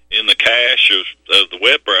 in the cache of the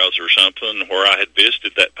web browser or something where I had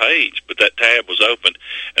visited that page, but that tab was open,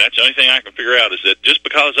 and that's the only thing I can figure out is that just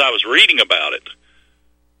because I was reading about it,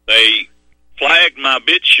 they flagged my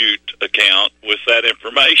BitChute account with that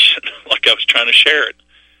information, like I was trying to share it.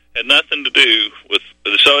 Had nothing to do with.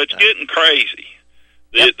 So it's getting crazy.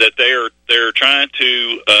 That they're trying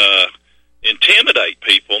to intimidate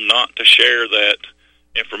people not to share that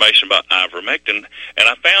information about ivermectin, and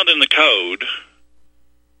I found in the code,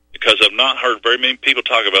 because I've not heard very many people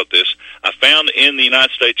talk about this, I found in the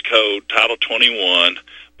United States Code, Title 21,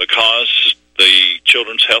 because the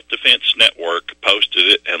Children's Health Defense Network posted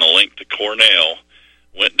it and a link to Cornell,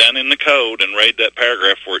 went down in the code and read that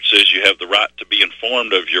paragraph where it says you have the right to be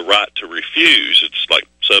informed of your right to refuse. It's like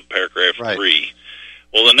subparagraph 3.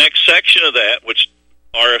 Well, the next section of that, which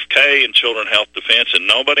RFK and Children's Health Defense, and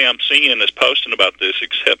nobody I'm seeing is posting about this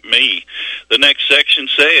except me, the next section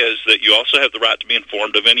says that you also have the right to be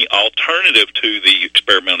informed of any alternative to the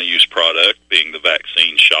experimental use product, being the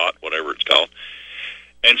vaccine shot, whatever it's called.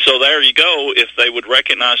 And so there you go. If they would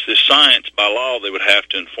recognize this science by law, they would have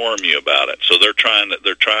to inform you about it. So they're trying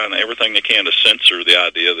everything they can to censor the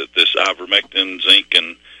idea that this ivermectin, zinc,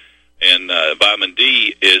 and vitamin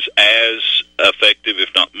D is as effective,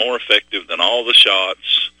 if not more effective, than all the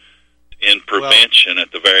shots in prevention,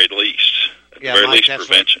 at the very least. At the very least,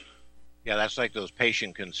 prevention. That's like those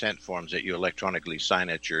patient consent forms that you electronically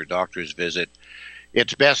sign at your doctor's visit.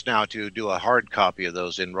 It's best now to do a hard copy of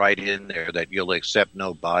those and write in there that you'll accept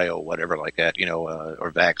no bio, whatever like that,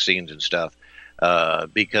 or vaccines and stuff,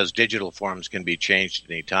 because digital forms can be changed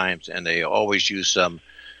at any times, and they always use some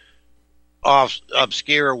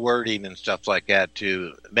obscure wording and stuff like that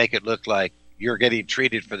to make it look like you're getting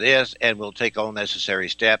treated for this and we'll take all necessary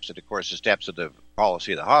steps. And, of course, the steps of the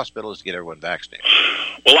policy of the hospital is to get everyone vaccinated.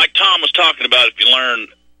 Well, like Tom was talking about, if you learn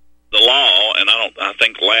the law, and I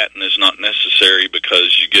think Latin is not necessary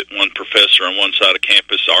because you get one professor on one side of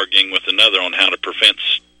campus arguing with another on how to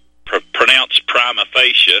pronounce prima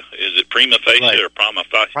facie. Is it prima facie or prima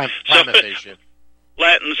facie? Prima facie.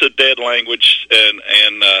 Latin's a dead language,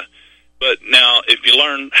 but now if you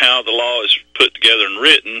learn how the law is put together and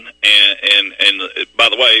written, and by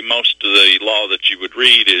the way, most of the law that you would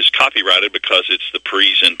read is copyrighted because it's the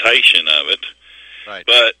presentation of it. Right.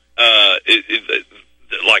 But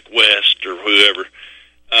like West or whoever.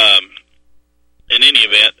 In any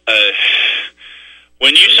event,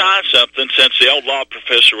 when you sign something, since the old law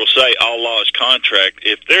professor will say all law is contract,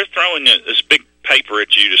 if they're throwing this big paper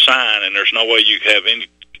at you to sign and there's no way you have any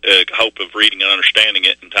hope of reading and understanding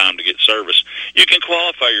it in time to get service, you can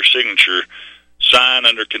qualify your signature, sign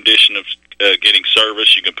under condition of getting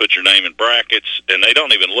service. You can put your name in brackets, and they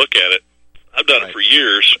don't even look at it. I've done it for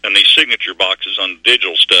years, and these signature boxes on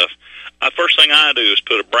digital stuff, first thing I do is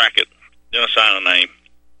put a bracket, then I sign a name,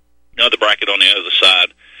 another bracket on the other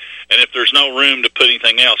side. And if there's no room to put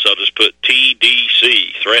anything else, I'll just put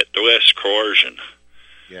TDC, threat, duress, coercion.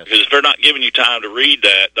 Yes. Because if they're not giving you time to read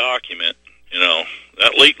that document,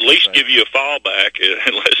 at least give you a fallback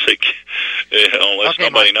unless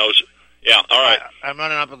nobody knows it. Yeah, all right. I'm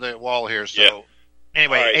running up to the wall here, so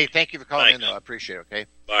anyway, right. Hey, thank you for calling in, though. I appreciate it, okay?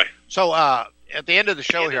 Bye. So at the end of the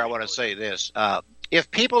show here, I want to say this. If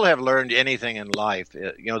people have learned anything in life,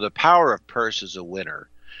 the power of purse is a winner.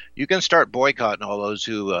 You can start boycotting all those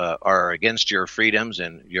who are against your freedoms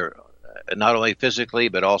and your not only physically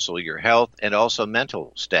but also your health and also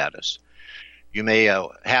mental status. You may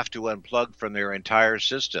have to unplug from their entire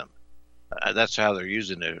system. That's how they're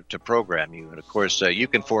using it to program you. And, of course, you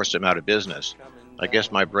can force them out of business. I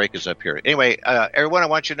guess my break is up here. Anyway, everyone, I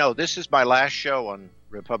want you to know this is my last show on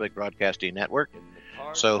Republic Broadcasting Network.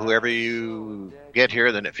 So whoever you get here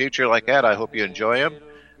in the future like that, I hope you enjoy them.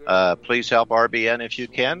 Please help RBN if you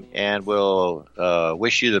can, and we'll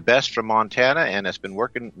wish you the best from Montana. And it's been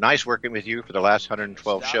nice working with you for the last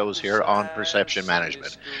 112 shows here on Perception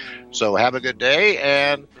Management. So have a good day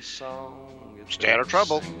and stay out of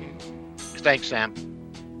trouble. Thanks, Sam.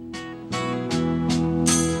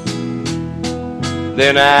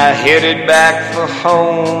 Then I headed back for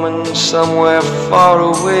home, and somewhere far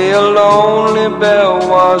away a lonely bell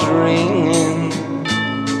was ringing,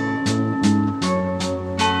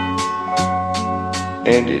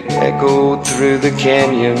 and it echoed through the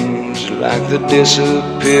canyons like the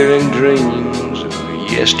disappearing dreams of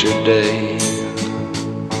yesterday.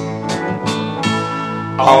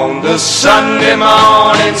 On the Sunday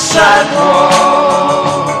morning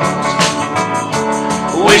sidewalk,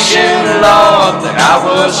 wishing, Lord, that I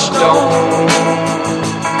was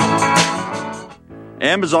stoned.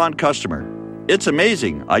 Amazon customer. It's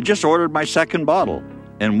amazing. I just ordered my second bottle.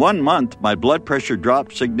 In 1 month, my blood pressure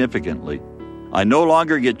dropped significantly. I no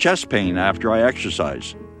longer get chest pain after I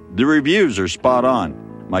exercise. The reviews are spot on.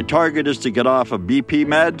 My target is to get off of BP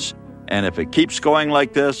meds, and if it keeps going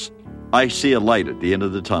like this, I see a light at the end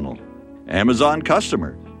of the tunnel. Amazon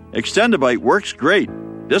customer. Extendivite works great.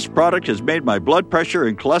 This product has made my blood pressure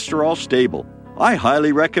and cholesterol stable. I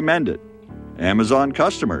highly recommend it. Amazon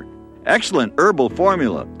customer. Excellent herbal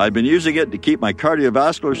formula. I've been using it to keep my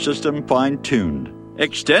cardiovascular system fine-tuned.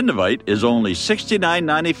 Extendivite is only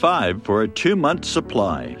 $69.95 for a 2-month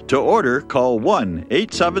supply. To order, call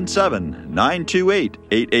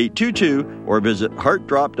 1-877-928-8822 or visit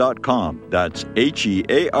heartdrop.com. That's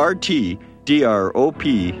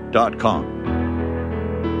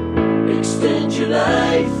HEARTDROP.com. Extend your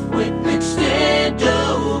life with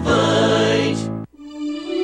Extendovite.